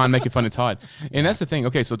 and I don't mind making fun of Todd. And that's the thing.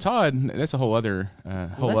 Okay, so Todd, that's a whole other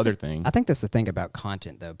thing. I think that's the thing about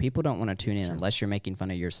content, though. People don't want to tune in unless you're making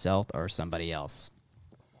fun of yourself or somebody else.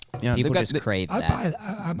 Yeah, People just crave I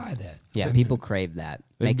that. buy that. Yeah, people crave that.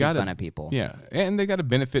 Making fun of people. Yeah, and they got to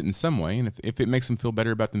benefit in some way. And if it makes them feel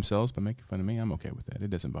better about themselves by making fun of me, I'm okay with that. It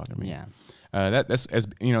doesn't bother me. Yeah. That's as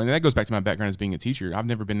and that goes back to my background as being a teacher. I've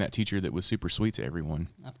never been that teacher that was super sweet to everyone.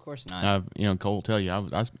 Of course not. Cole will tell you,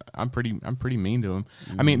 I'm pretty mean to them.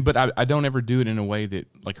 I mean, but I don't ever do it in a way that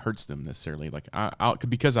like hurts them necessarily. Like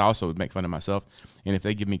because I also make fun of myself, and if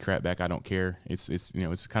they give me crap back, I don't care. It's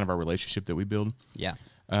it's kind of our relationship that we build. Yeah.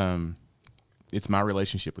 It's my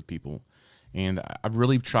relationship with people, and I've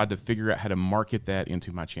really tried to figure out how to market that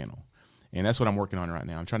into my channel, and that's what I'm working on right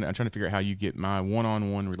now. I'm trying to figure out how you get my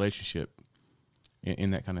one-on-one relationship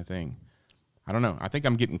in that kind of thing. I don't know. I think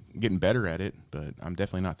I'm getting better at it, but I'm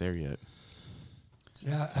definitely not there yet.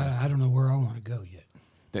 Yeah, I don't know where I want to go yet.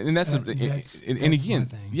 And that's that's and again, my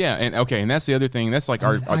thing. yeah, and okay, and that's the other thing. That's like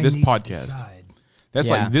I mean, I this need to podcast. decide. That's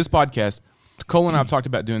Yeah. like this podcast. Cole and I have talked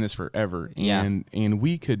about doing this forever, Yeah. and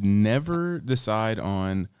we could never decide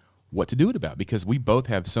on what to do it about because we both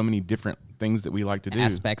have so many different things that we like to do.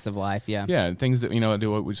 Aspects of life, yeah. Yeah, and things that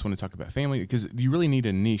do. We just want to talk about family because you really need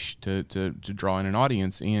a niche to draw in an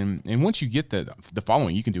audience, and once you get the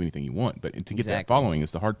following, you can do anything you want. But to get that Exactly. following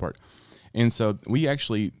is the hard part. And so we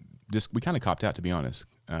actually we kind of copped out, to be honest.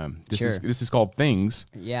 Sure. This is called Things.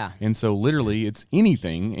 Yeah. And so literally it's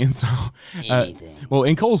anything. And so Anything. Well,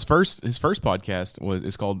 in Cole's his first podcast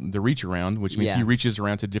is called The Reach Around, which means Yeah. he reaches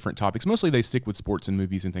around to different topics. Mostly they stick with sports and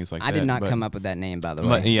movies and things like that. I did not but- come up with that name, by the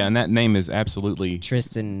But way. yeah, and that name is absolutely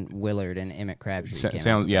Tristan Willard and Emmett Crabtree. came up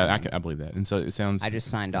sounds with yeah, that name. I believe that. And so it sounds I just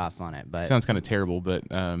signed off on it, but sounds kind of terrible, but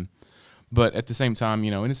at the same time,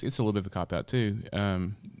 and it's a little bit of a cop out too.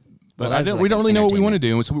 But Well, that's we like don't an really know what we want to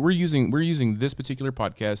entertainment. do, and so we're using this particular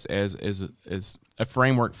podcast as a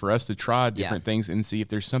framework for us to try different things and see if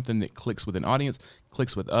there's something that clicks with an audience,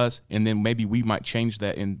 clicks with us, and then maybe we might change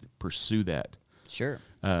that and pursue that sure.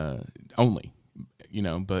 only,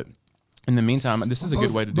 But in the meantime, this is a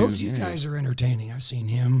good way to do. Both you guys are entertaining. I've seen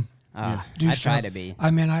him do I try stuff. to be. I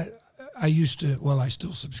mean, I used to, well, I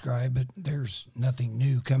still subscribe, but there's nothing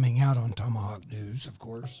new coming out on Tomahawk News, of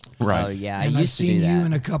course. Right. Oh yeah, And I I've used to do seen you that.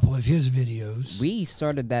 in a couple of his videos. We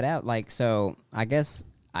started that out so I guess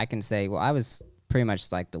I can say, well, I was pretty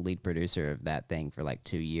much like the lead producer of that thing for like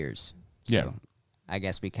 2 years. So Yeah. I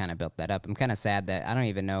guess we kind of built that up. I'm kind of sad that I don't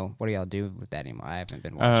even know what do y'all do with that anymore. I haven't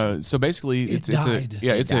been watching. So basically, It it's died. a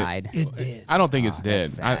yeah, It it's died. It did. I don't think it's dead.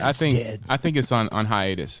 that's sad. I think dead. I think it's on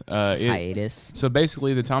hiatus. Hiatus. So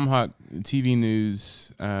basically, the Tomahawk TV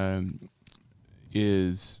News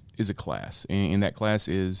is a class, and that class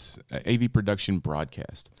is AV production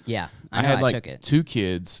broadcast. Yeah, I know. had I like took it. 2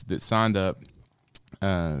 kids that signed up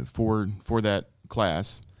for that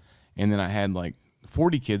class, and then I had like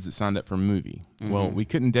 40 kids that signed up for movie. Well, we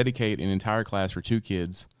couldn't dedicate an entire class for 2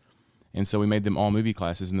 kids, and so we made them all movie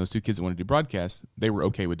classes. And those 2 kids that wanted to do broadcast, they were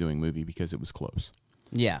okay with doing movie because it was close.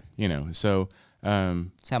 Yeah, You know, so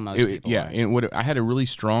that's how most people yeah, are. and I had a really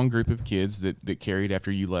strong group of kids that carried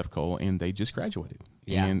after you left, Cole, and they just graduated.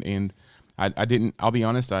 Yeah. and I didn't. I'll be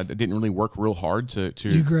honest, I didn't really work real hard to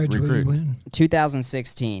You graduated recruit. when?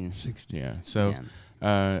 2016. 60. Yeah, so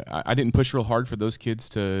I didn't push real hard for those kids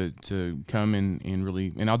to come and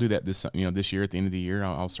really, and I'll do that this year at the end of the year.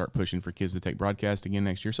 I'll start pushing for kids to take broadcast again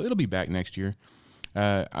next year, so it'll be back next year.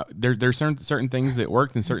 There's certain things that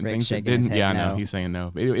worked and certain Rick's things that shaking his didn't. head Yeah, I know no. he's saying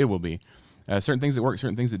no. But it will be certain things that worked,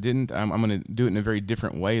 certain things that didn't. I'm going to do it in a very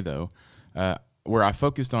different way though, where I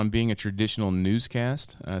focused on being a traditional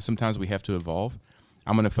newscast. Sometimes we have to evolve.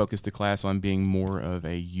 I'm going to focus the class on being more of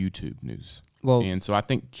a YouTube news. Well- and so I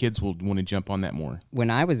think kids will want to jump on that more. When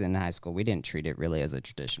I was in high school, we didn't treat it really as a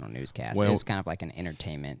traditional newscast. It Well- was kind of like an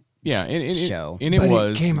entertainment. Yeah, and Show. and it But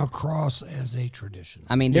was. it came across as a tradition.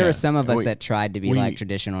 I mean, there Yeah. were some of us We- that tried to be we- like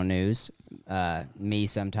traditional news. Me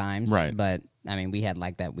sometimes, Right. But I mean, we had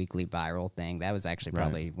like that weekly viral thing. That was actually Right.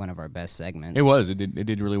 probably one of our best segments. It was. It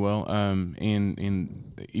did really well. And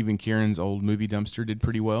even Kieran's old movie dumpster did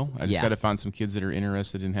pretty well. I just Yeah. got to find some kids that are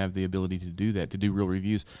interested and have the ability to do that, to do real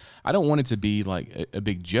reviews. I don't want it to be like a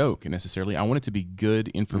big joke necessarily. I want it to be good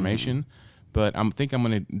information, but I'm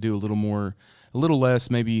going to do a little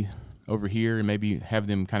less maybe over here, and maybe have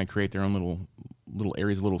them kind of create their own little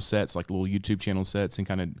areas, little sets, like little YouTube channel sets, and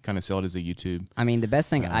kind of sell it as a YouTube. I mean, the best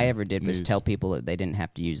thing I ever did was news. tell people that they didn't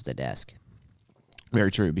have to use the desk.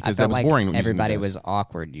 Very true, I because that felt was like boring. Using the everybody desk. was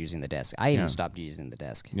awkward using the desk. I even Yeah. stopped using the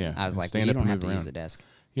desk. Yeah, I was like, stand well, you up don't and have move to use around. the desk.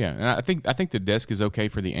 Yeah, and I think the desk is okay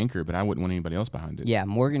for the anchor, but I wouldn't want anybody else behind it. Yeah,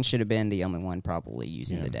 Morgan should have been the only one probably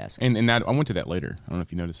using Yeah. the desk. And that, I went to that later. I don't know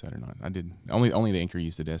if you noticed that or not. I did. Only the anchor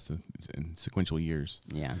used the desk in sequential years.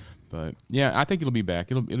 Yeah. But yeah, I think it'll be back.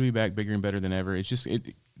 It'll be back bigger and better than ever. It's just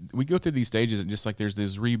we go through these stages, just like there's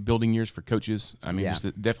those rebuilding years for coaches. I mean, Yeah.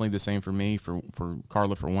 definitely the same for me, for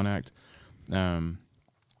Carla, for One Act, and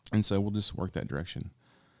so we'll just work that direction.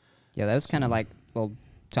 Yeah, that was kind of like, well,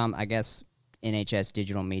 Tom, I guess NHS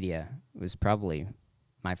Digital Media was probably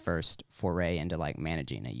my first foray into like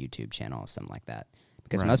managing a YouTube channel or something like that.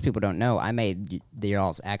 Because Right. most people don't know, I made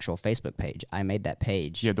y'all's actual Facebook page. I made that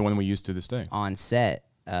page Yeah, the one we use to this day. on set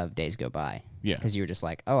of Days Go By. Yeah. Because you were just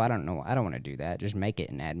like, oh, I don't know, I don't want to do that. Just make it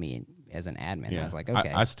and add me as an admin. I was like,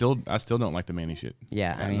 okay. I still don't like the manny shit.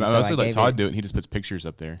 Yeah, I mean, I so also I let gave Todd it- do it, and he just puts pictures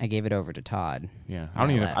up there. I gave it over to Todd. Yeah, I I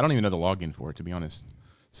don't left. even know the login for it, to be honest.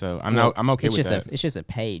 So I'm Well, okay it's with just that. it's just a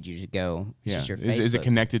page. You just go. It's Yeah, just your is it Facebook.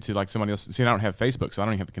 connected to like somebody else? See, I don't have Facebook, so I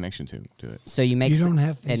don't even have a connection to it. So you make You don't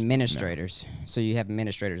have Facebook? administrators. So you have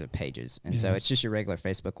administrators of pages, and so Yeah. it's just your regular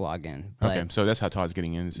Facebook login. But Okay, so that's how Todd's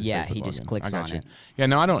getting in. Is his Yeah, Facebook he just login. clicks I got on you. it. Yeah,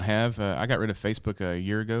 no, I don't have. I got rid of Facebook a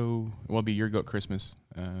year ago. Well, it'll be a year ago at Christmas.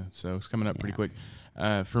 So it's coming up pretty quick.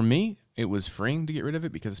 For me, it was freeing to get rid of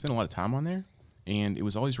it because I spent a lot of time on there, and it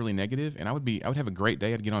was always really negative. And I would have a great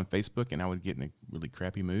day. I'd get on Facebook, and I would get in a really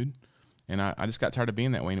crappy mood. And I just got tired of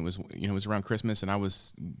being that way. And it was around Christmas, and I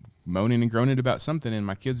was moaning and groaning about something, and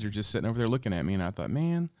my kids are just sitting over there looking at me, and I thought,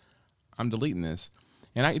 man, I'm deleting this.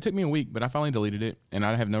 And it took me a week, but I finally deleted it, and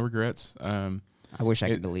I have no regrets. I wish I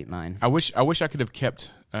could delete mine. I wish I could have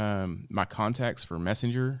kept my contacts for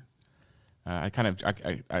Messenger. I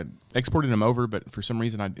exported them over, but for some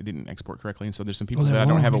reason I didn't export correctly, and so there's some people Well, that I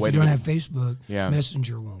don't have a way if to you don't get- have Facebook, Yeah.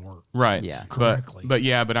 Messenger won't work. right. Yeah. Correctly. But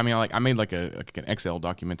I mean, like I made like an Excel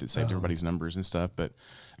document that saved everybody's numbers and stuff. But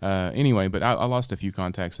anyway, but I lost a few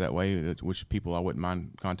contacts that way, which people I wouldn't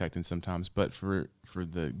mind contacting sometimes. But for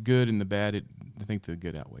the good and the bad, I think the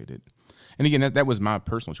good outweighed it. And again, that was my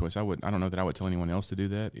personal choice. I don't know that I would tell anyone else to do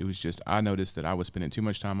that. It was just I noticed that I was spending too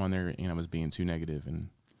much time on there, and I was being too negative. And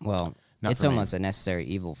Well, Not it's for me. almost a necessary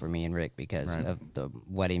evil for me and Rick because Right. of the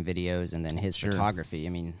wedding videos and then his Sure. photography. I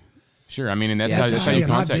mean, Sure. I mean, and that's Yeah, how how you you get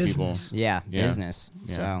my contact people. business. Yeah, Yeah. business.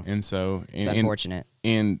 Yeah. So and so it's unfortunate.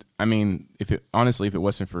 And I mean, if it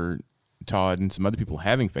wasn't for Todd and some other people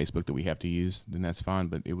having Facebook that we have to use, then that's fine.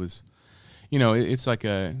 But it was, it's like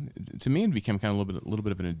to me, it became kind of a little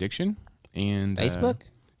bit of an addiction. And Facebook?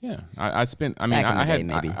 Yeah, I spent. I mean, Back in the I had. day,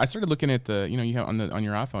 maybe. I started looking at the. You have on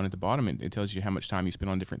your iPhone at the bottom. It tells you how much time you spend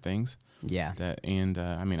on different things. Yeah.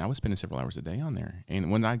 I mean, I was spending several hours a day on there. And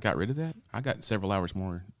when I got rid of that, I got several hours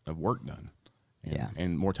more of work done.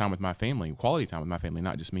 And more time with my family, quality time with my family,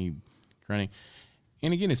 not just me running.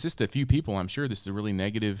 And again, it's just a few people. I'm sure this is a really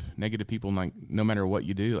negative people. Like no matter what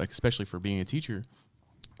you do, like especially for being a teacher,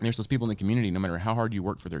 there's those people in the community. No matter how hard you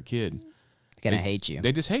work for their kid. Gonna hate you.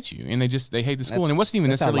 They just hate you, and they hate the school. And it That's- wasn't even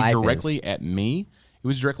that's how necessarily life directly is. at me. It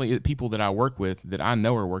was directly at people that I work with that I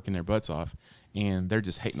know are working their butts off, and they're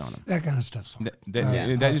just hating on them. That kind of stuff's hard.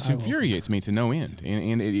 That just I will- infuriates me to no end,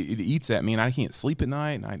 and it eats at me, and I can't sleep at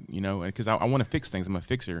night. And because I want to fix things. I'm a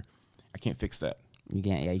fixer. I can't fix that. You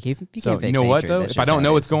can't. Yeah, you can't. You So can't fix you know what hatred. though? That's If I just don't how know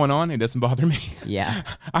it what's is. going on, it doesn't bother me. Yeah,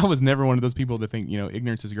 I was never one of those people that think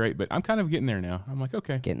ignorance is great, but I'm kind of getting there now. I'm like,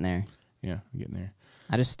 okay, getting there. yeah, I'm getting there.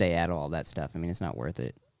 I just stay out of all that stuff. I mean, it's not worth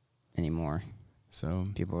it anymore. So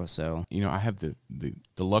People are so. I have the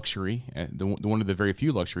luxury, one of the very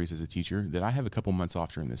few luxuries as a teacher, that I have a couple months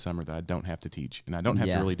off during the summer that I don't have to teach, and I don't have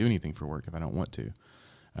to Yeah. really do anything for work if I don't want to.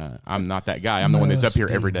 I'm not that guy. I'm the one that's up here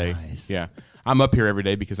Must every be day. nice. Yeah, I'm up here every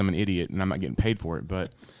day because I'm an idiot and I'm not getting paid for it.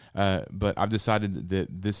 But I've decided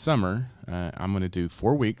that this summer I'm going to do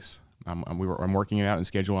 4 weeks. I'm working it out in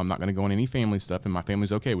schedule. I'm not going to go on any family stuff, and my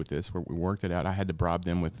family's okay with this. We worked it out. I had to bribe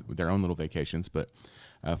them with their own little vacations, but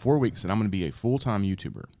 4 weeks, and I'm going to be a full-time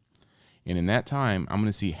YouTuber. And in that time, I'm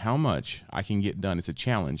going to see how much I can get done. It's a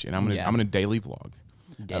challenge, and I'm going to daily vlog.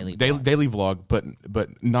 Daily Daily vlog, but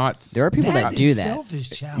not. There are people that do that. itself is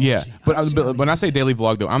challenging. Yeah, but I'm when I say daily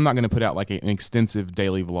vlog, though, I'm not going to put out like an extensive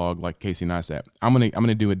daily vlog like Casey Neistat. I'm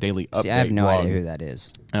gonna do a daily update. See, I have no vlog. idea who that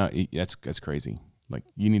is. That's crazy. Like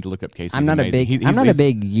you need to look up Casey. I'm not a big. I'm not a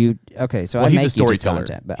big you. Okay, so Well, I he's make a storyteller.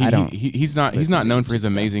 content, but He- I don't. He's not listen to known for his YouTube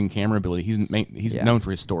stuff. amazing camera ability. He's Yeah. known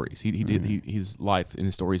for his stories. His life and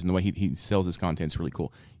his stories and the way he sells his content is really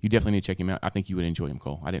cool. You definitely need to check him out. I think you would enjoy him,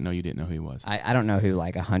 Cole. I didn't know you didn't know who he was. I don't know who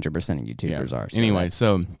like 100% of YouTubers are. So Anyway, that's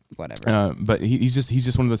so whatever. but he's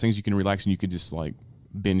just one of those things you can relax and you could just like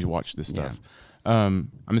binge watch this stuff. I'm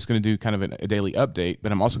just going to do kind of a daily update,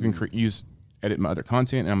 but I'm also going to edit my other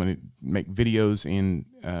content, and I'm going to make videos in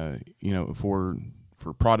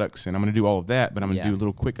for products, and I'm going to do all of that. But I'm going to do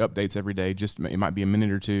little quick updates every day. It might be a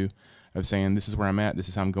minute or two of saying this is where I'm at, this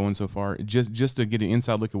is how I'm going so far, just to get an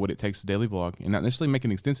inside look at what it takes to daily vlog, and not necessarily make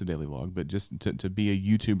an extensive daily vlog, but just to be a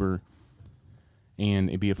YouTuber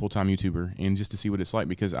and be a full-time YouTuber, and just to see what it's like,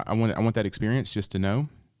 because I want that experience just to know.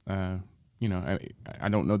 I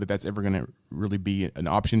don't know that that's ever going to really be an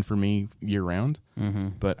option for me year round,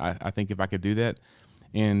 but I think if I could do that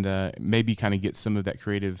and maybe kind of get some of that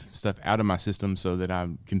creative stuff out of my system so that I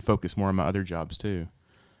can focus more on my other jobs too.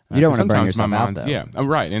 You don't want to burn Sometimes my yourself out, mind's- though. Yeah, I'm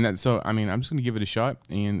right. And so, I mean, I'm just going to give it a shot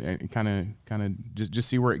and kind of just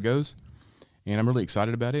see where it goes. And I'm really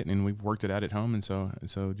excited about it. And we've worked it out at home. And so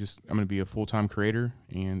just I'm going to be a full-time creator.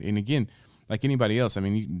 And again, like anybody else, I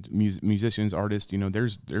mean, musicians, artists,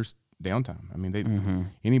 there's downtime. I mean,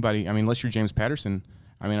 anybody, I mean, unless you're James Patterson,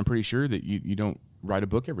 I mean, I'm pretty sure that you don't write a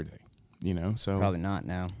book every day, so. Probably not.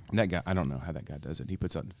 No. That guy, I don't know how that guy does it. He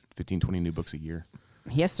puts out 15, 20 new books a year.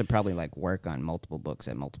 He has to probably like work on multiple books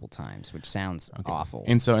at multiple times, which sounds awful.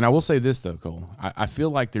 And I will say this though, Cole, I feel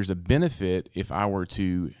like there's a benefit if I were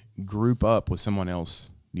to group up with someone else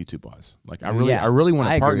YouTube wise. Like I really want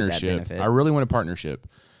I a agree with that partnership. benefit. I really want a partnership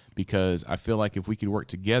because I feel like if we could work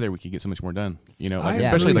together, we could get so much more done.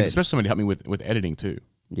 Especially agree. especially somebody to help me with editing too.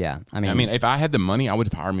 Yeah, I mean, if I had the money, I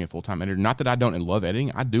would hire me a full-time editor. Not that I don't love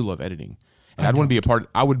editing. I do love editing. And I'd want to be a part.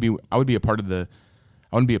 I would be a part of the.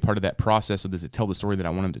 I want to be a part of that process to tell the story that I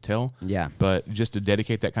want them to tell. Yeah. But just to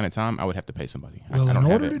dedicate that kind of time, I would have to pay somebody. Well, I don't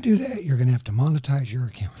in have order it. to do that, you're going to have to monetize your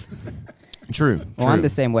account. True. Well, I'm the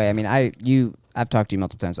same way. I mean, I've talked to you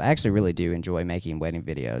multiple times. I actually really do enjoy making wedding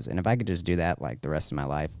videos, and if I could just do that like the rest of my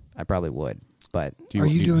life, I probably would. But Are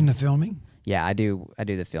you doing the filming? yeah, I do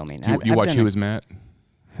the filming. Do you I've watch done Who it- Is Matt?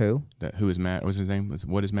 Who? Who is Matt? What's his name?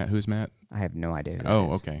 What is Matt? Who is Matt? I have no idea. Who that Oh,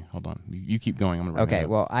 is. okay. Hold on. You keep going. I'm gonna run Okay, that up.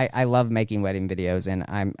 well, I love making wedding videos, and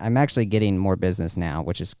I'm actually getting more business now,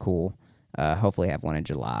 which is cool. Hopefully, I have one in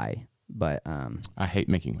July. But I hate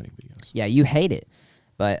making wedding videos. yeah, you hate it,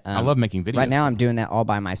 but I love making videos. Right now, I'm doing that all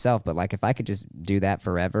by myself. But like, if I could just do that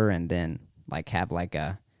forever, and then like have like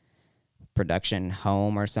a production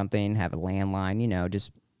home or something, have a landline,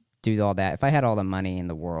 just do all that. If I had all the money in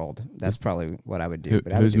the world, that's probably what I would do.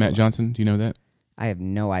 But I would Who's do Matt Johnson? Do you know that? I have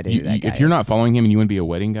no idea who that guy If you're is. not following him and you want to be a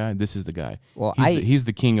wedding guy, this is the guy. Well, he's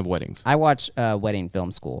the king of weddings. I watch Wedding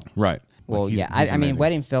Film School. Right. Well, Like, he's I mean, amazing.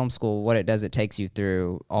 Wedding Film School, what it does, it takes you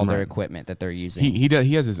through all their Right. equipment that they're using, He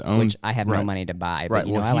has his own, which I have no right. money to buy. But, Right.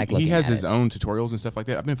 you know, well, I like looking he has at his it. own tutorials and stuff like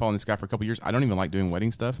that. I've been following this guy for a couple years. I don't even like doing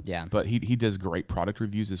wedding stuff. Yeah. But he does great product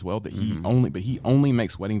reviews as well. That Mm-hmm. he only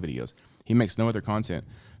makes wedding videos. He makes no other content.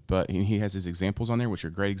 But he has his examples on there, which are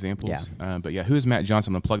great examples. Yeah. But yeah, who is Matt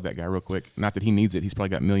Johnson? I'm gonna plug that guy real quick. Not that he needs it. He's probably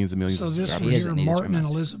got millions and millions. So of this subscribers. one here, doesn't need this Martin from and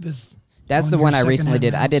us. Elizabeth. That's on the your one I recently secondhand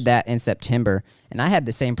did. I did house. that in September, and I had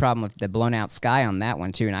the same problem with the blown out sky on that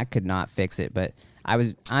one too, and I could not fix it. But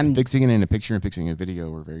I'm Fixing it in a picture and fixing a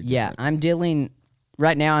video are very yeah, different.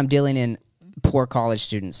 I'm dealing in poor college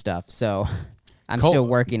student stuff, so I'm Cole- still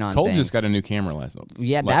working on Cole things. just got a new camera last.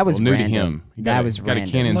 Yeah, that was new random. to him. He That got was got random.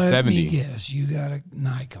 a Canon Let 70. me guess, you got a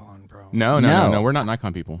Nikon, bro. No, we're not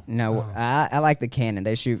Nikon people. No, I like the Canon.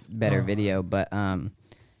 They shoot better video, but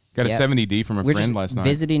Got yeah. a 70D from a we're friend just last night.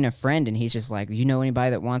 visiting a friend, and he's just like, you know anybody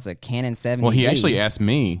that wants a Canon 70D? Well, he actually asked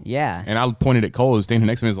me. Yeah. And I pointed at Cole, who's standing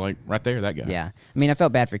next to me. He's like, right there, that guy. Yeah, I mean, I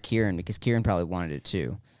felt bad for Kieran because Kieran probably wanted it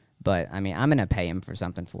too. But I mean, I'm gonna pay him for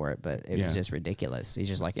something for it, but it was Yeah. just ridiculous. He's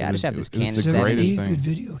just like, yeah, I was- just have this it was Canon the 70. greatest 70, thing. good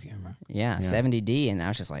video camera. Yeah, 70D, and I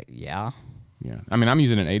was just like, yeah. Yeah. I mean, I'm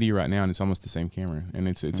using an 80 right now, and it's almost the same camera, and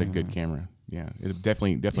it's a good camera. Yeah. It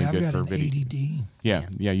definitely Yeah, I've good got for an video. 80D.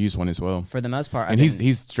 Yeah. Use one as well. For the most part, And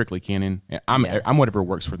he's strictly Canon. I'm Yeah. I'm whatever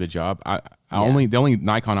works for the job. The only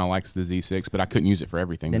Nikon I like is the Z6, but I couldn't use it for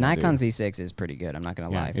everything. the that I do. Nikon Z6 is pretty good. I'm not gonna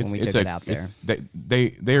lie. Yeah, When we took it out there,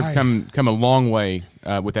 they've I- come a long way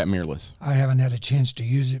with that mirrorless. I haven't had a chance to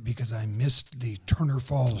use it because I missed the Turner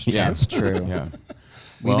Falls. Yeah. That's true. Yeah.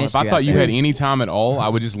 We Well, missed if I you thought out you there. had any time at all, I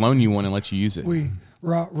would just loan you one and let you use it.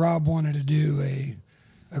 Rob wanted to do a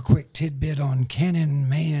quick tidbit on Canon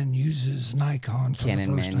man uses Nikon for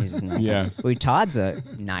Canon the first man time. uses Nikon. Yeah. Well, Todd's a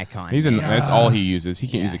Nikon. He's man. that's all he uses. He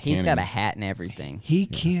can't Yeah, use a Canon. he's got a hat and everything. He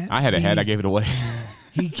can't. I had a hat. I be- gave it away.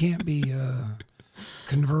 He can't be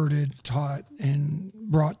converted, taught, and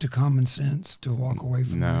brought to common sense to walk away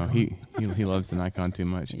from. No, Nikon. he loves the Nikon too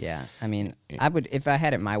much. Yeah, I mean, I would if I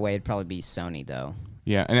had it my way, it'd probably be Sony though.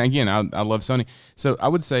 Yeah, and again, I love Sony. So I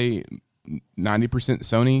would say 90%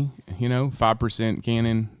 Sony, 5%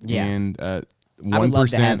 Canon, Yeah. and I would love 1%,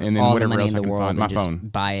 to have and then all the whatever money else in I the can world find. and My just phone.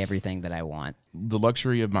 buy everything that I want. The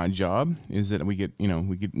luxury of my job is that we get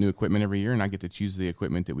new equipment every year, and I get to choose the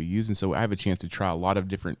equipment that we use, and so I have a chance to try a lot of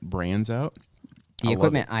different brands out. The I love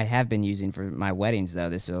equipment I have been using for my weddings though,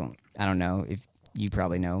 I don't know if you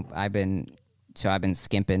probably know. I've been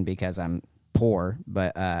skimping because I'm poor,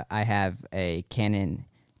 but I have a Canon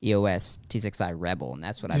EOS T6i Rebel, and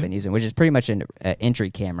that's what I've been using, which is pretty much an entry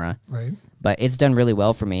camera. Right. But it's done really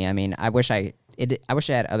well for me. I mean, I wish I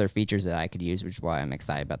had other features that I could use, which is why I'm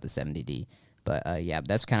excited about the 70D. But yeah,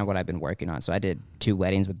 that's kind of what I've been working on. So I did 2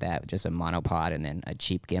 weddings with that, just a monopod and then a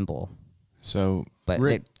cheap gimbal. So, But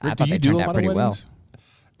Rick, I Rick, thought do they you do turned a out lot pretty of well.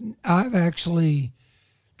 weddings? I've actually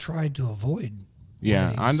tried to avoid.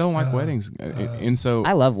 Yeah, I weddings. don't like weddings, and so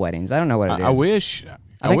I love weddings. I don't know what it is. I wish.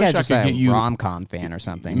 I think wish I'm just I could a get you rom-com fan or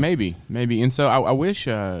something. Maybe, and so I wish,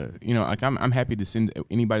 like I'm happy to send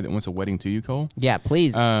anybody that wants a wedding to you, Cole. Yeah,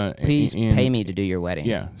 please and- pay me to do your wedding.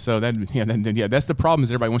 Yeah, so that's the problem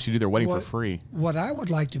is everybody wants you to do their wedding for free. What I would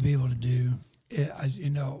like to be able to do,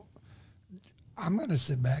 I'm going to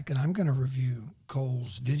sit back and I'm going to review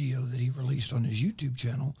Cole's video that he released on his YouTube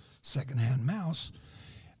channel, Secondhand Mouse.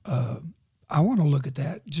 I want to look at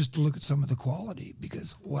that just to look at some of the quality,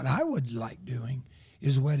 because what I would like doing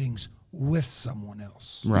is weddings with someone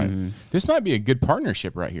else. Right. This might be a good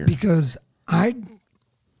partnership right here. Because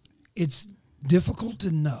it's difficult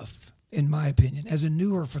enough, in my opinion, as a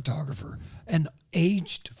newer photographer, an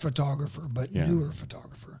aged photographer, but newer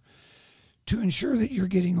photographer, to ensure that you're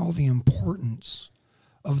getting all the importance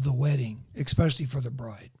of the wedding, especially for the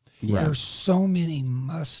bride. Right. There's so many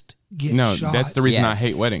must-get No, shots. that's the reason Yes. I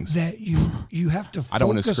hate weddings. that you have to I don't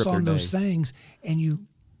wanna focus script their on those day. things, and you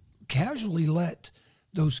casually let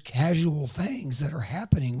those casual things that are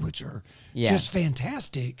happening, which are Yeah. just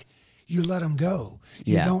fantastic, you let them go.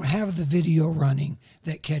 You Yeah. don't have the video running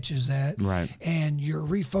that catches that, Right. and you're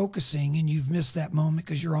refocusing, and you've missed that moment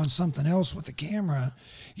because you're on something else with the camera.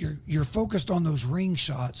 You're focused on those ring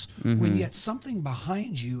shots when yet something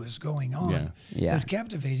behind you is going on Yeah. that's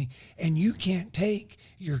captivating, and you can't take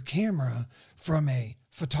your camera from a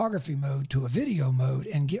photography mode to a video mode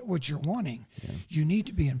and get what you're wanting. You need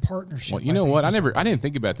to be in partnership. Well, you know what? I think, with didn't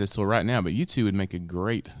think about this till right now, but you two would make a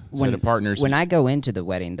great set When- of partners. When I go into the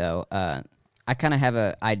wedding, though, I kind of have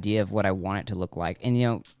an idea of what I want it to look like. And,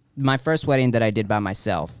 my first wedding that I did by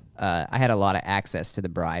myself, I had a lot of access to the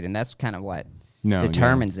bride, and that's kind of what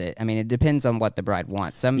determines it. I mean, it depends on what the bride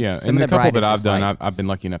wants. Some and of the the couple bride that is I've just done, like, I've been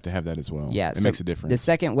lucky enough to have that as well. yeah, it so makes a difference. The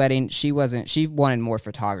second wedding, she wanted more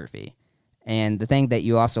photography. And the thing that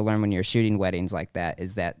you also learn when you're shooting weddings like that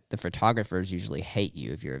is that the photographers usually hate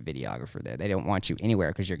you if you're a videographer there. They don't want you anywhere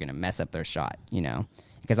because you're going to mess up their shot, you know?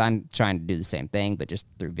 Because I'm trying to do the same thing, but just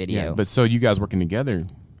through video. Yeah, but so you guys working together?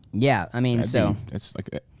 Yeah, I mean, It's like.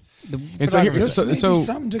 The And so here- This may so- be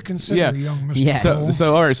something to consider, yeah. young Mr. Yes. Cole.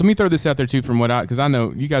 So all right. So let me throw this out there too, from because I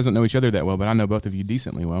know you guys don't know each other that well, but I know both of you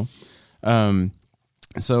decently well.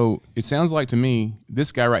 So it sounds like to me,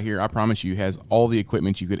 this guy right here, I promise you, has all the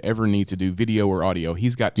equipment you could ever need to do video or audio.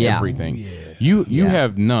 He's got Yeah. everything. You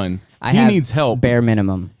have none. I He have needs help. bare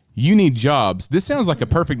minimum. You need jobs. This sounds like a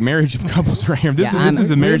perfect marriage of couples right here. This Yeah,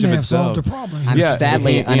 is a We marriage may of have solved itself. the problem. I'm here.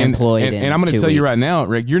 sadly unemployed in And I'm going to 2 tell you right weeks. now,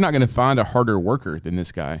 Rick, you're not going to find a harder worker than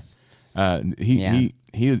this guy.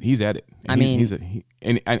 He's at it. I mean-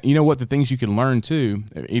 And you know what? The things you can learn too,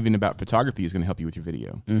 even about photography, is going to help you with your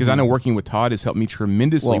video. Because I know working with Todd has helped me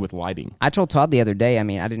tremendously Well, with lighting. I told Todd the other day, I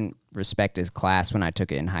mean, I didn't respect his class when I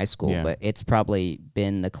took it in high school, Yeah. but it's probably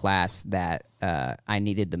been the class that I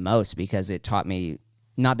needed the most because it taught me,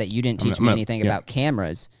 not that you didn't teach me anything yeah. about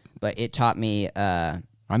cameras, but it taught me, I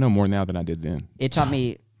know more now than I did then. it taught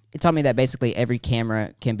me that basically every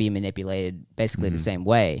camera can be manipulated basically the same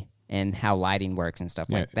way and how lighting works and stuff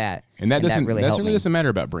like that. And that doesn't really that helped really me. doesn't matter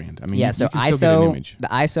about brand. I mean, Yeah, you so can still get an ISO, image. the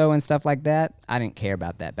ISO and stuff like that, I didn't care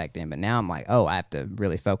about that back then. But now I'm like, oh, I have to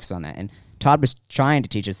really focus on that. And Todd was trying to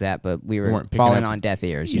teach us that, but we were weren't picking falling up. on deaf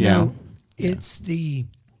ears. You You Yeah. know? know, it's the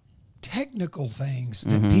technical things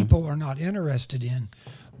that people are not interested in.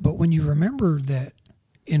 But when you remember that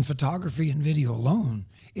in photography and video alone,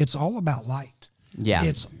 it's all about light. Yeah.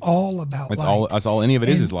 It's all about That's light. that's all any of it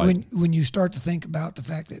And is light. When you start to think about the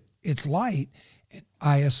fact that it's light,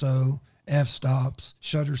 ISO, f-stops,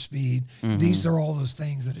 shutter speed, these are all those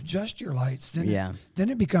things that adjust your lights. Then, Yeah. then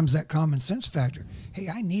it becomes that common sense factor. Hey,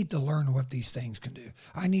 I need to learn what these things can do.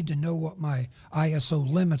 I need to know what my ISO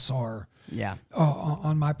limits are Yeah.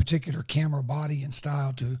 on my particular camera body and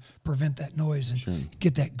style to prevent that noise and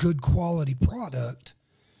get that good quality product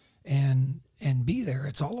and be there.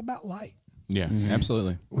 It's all about light, Yeah,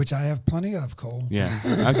 absolutely. which I have plenty of, Cole. Yeah,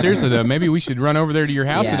 I'm seriously though. Maybe we should run over there to your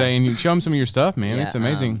house Yeah. today and you show him some of your stuff, man. Yeah, it's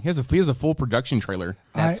amazing. He has a full production trailer.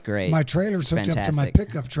 That's great. My trailer's hooked up to my Fantastic.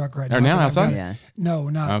 pickup truck right now. Or now 'cause I've outside? got- Yeah. No,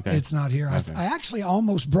 not. Okay. It's not here. I actually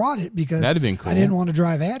almost brought it because That'd have been cool. I didn't want to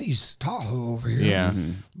drive Addie's Tahoe over here. Yeah,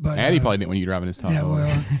 But Addie probably didn't want you driving his Tahoe. Yeah,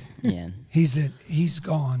 well, Yeah. he's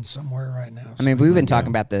gone somewhere right now. I mean, we've been talking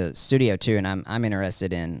about the studio too, and I'm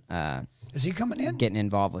interested in Is he coming in? getting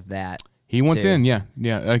involved with that. He wants too. in, yeah.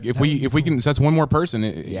 Like if we can, so that's one more person.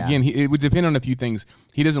 Yeah. Again, it would depend on a few things.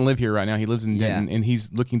 He doesn't live here right now. He lives in Denton, Yeah. and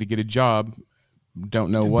he's looking to get a job.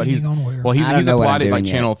 Don't know what Depending he's. on where. Well, he's I don't know what applied I'm at like doing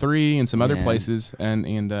yet. Channel 3 and some other Yeah. places, and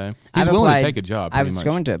he's I've willing applied- to take a job. I pretty was much.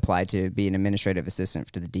 going to apply to be an administrative assistant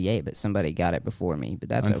to the DA, but somebody got it before me. But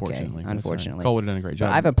that's okay. Unfortunately, that's all right. Unfortunately, Cole would have done a great But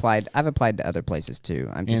job. I've applied to other places too.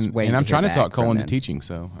 I'm just and, waiting. and I'm to trying hear to talk back Cole from into them. teaching.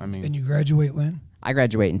 So I mean, And you graduate when? I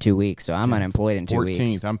graduate in 2 weeks, so I'm unemployed in 2 14th.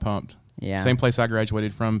 weeks. I'm pumped. Yeah. Same place I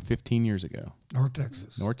graduated from 15 years ago. North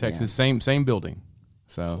Texas. North Texas, same building.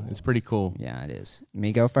 So it's pretty cool. Yeah, it is.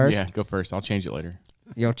 Me go first. Yeah, go first. I'll change it later.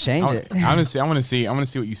 You'll change it. I want to see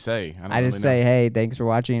what you say. I, don't I just really say, know. hey, thanks for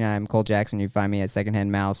watching. I'm Cole Jackson. You find me at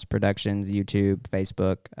Secondhand Mouse Productions, YouTube,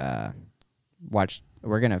 Facebook.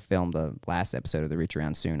 We're gonna film the last episode of the Reach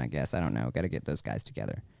Around soon, I guess. I don't know. Got to get those guys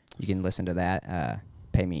together. You can listen to that.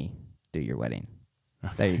 Pay me, do your wedding.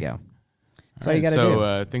 There you go. That's all you got to do.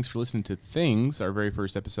 So thanks for listening to Things, our very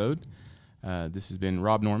first episode. This has been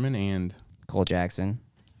Rob Norman, and Cole Jackson.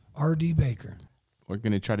 R.D. Baker. we're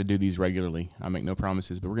going to try to do these regularly. I make no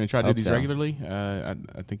promises, but we're going to try to do Hope these so. regularly. I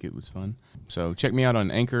think it was fun. So check me out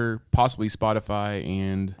on Anchor, possibly Spotify,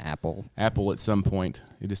 and Apple. Apple at some point.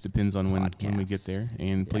 It just depends on when we get Podcasts. there.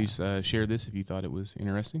 And please share this if you thought it was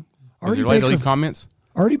interesting. Is Artie there like to Baker- leave comments?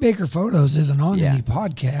 R.D. Baker Photos isn't on Yeah. any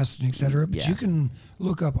podcasts and et cetera, but Yeah. you can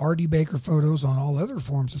look up R.D. Baker Photos on all other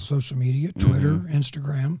forms of social media, Twitter,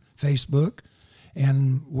 Instagram, Facebook,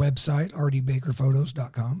 and website,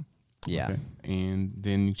 rdbakerphotos.com. Yeah. Okay. And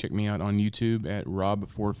then you check me out on YouTube at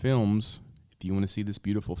Rob4Films if you want to see this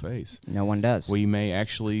beautiful face. No one does. We may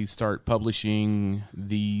actually start publishing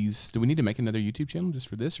these. Do we need to make another YouTube channel just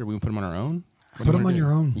for this, or we can put them on our own? Put them on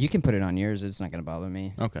your own. You can put it on yours. It's not going to bother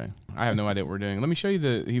me. Okay. I have no idea what we're doing. Let me show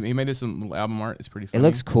you he made us some little album art. It's pretty funny. It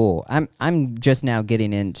looks cool. I'm just now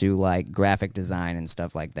getting into like graphic design and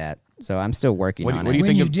stuff like that. So I'm still working on what do it. you When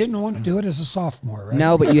think you of- didn't want to do it as a sophomore, right?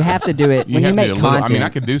 No, but you have to do it when you have to make do a little- content. I mean, I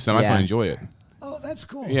could do some. I just Yeah. want to enjoy it. Oh, that's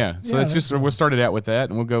cool. Yeah. So that's just cool. we'll start it out with that,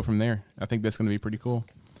 and we'll go from there. I think that's going to be pretty cool.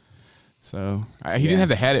 So he didn't have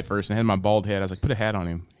the hat at first, and I had my bald head. I was like, put a hat on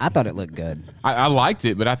him. I thought it looked good. I liked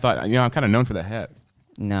it, but I thought, I'm kind of known for the hat.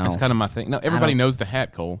 No, That's kind of my thing. No, everybody knows the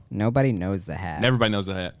hat, Cole. nobody knows the hat. Everybody knows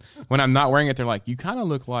the hat. When I'm not wearing it, they're like, you kind of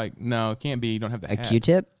look like, no, it can't be. You don't have the A hat.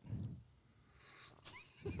 Q-tip?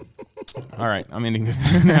 All right. I'm ending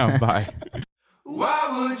this now. Bye.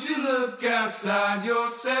 Why would you look outside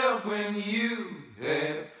yourself when you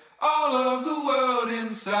have all of the world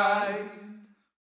inside?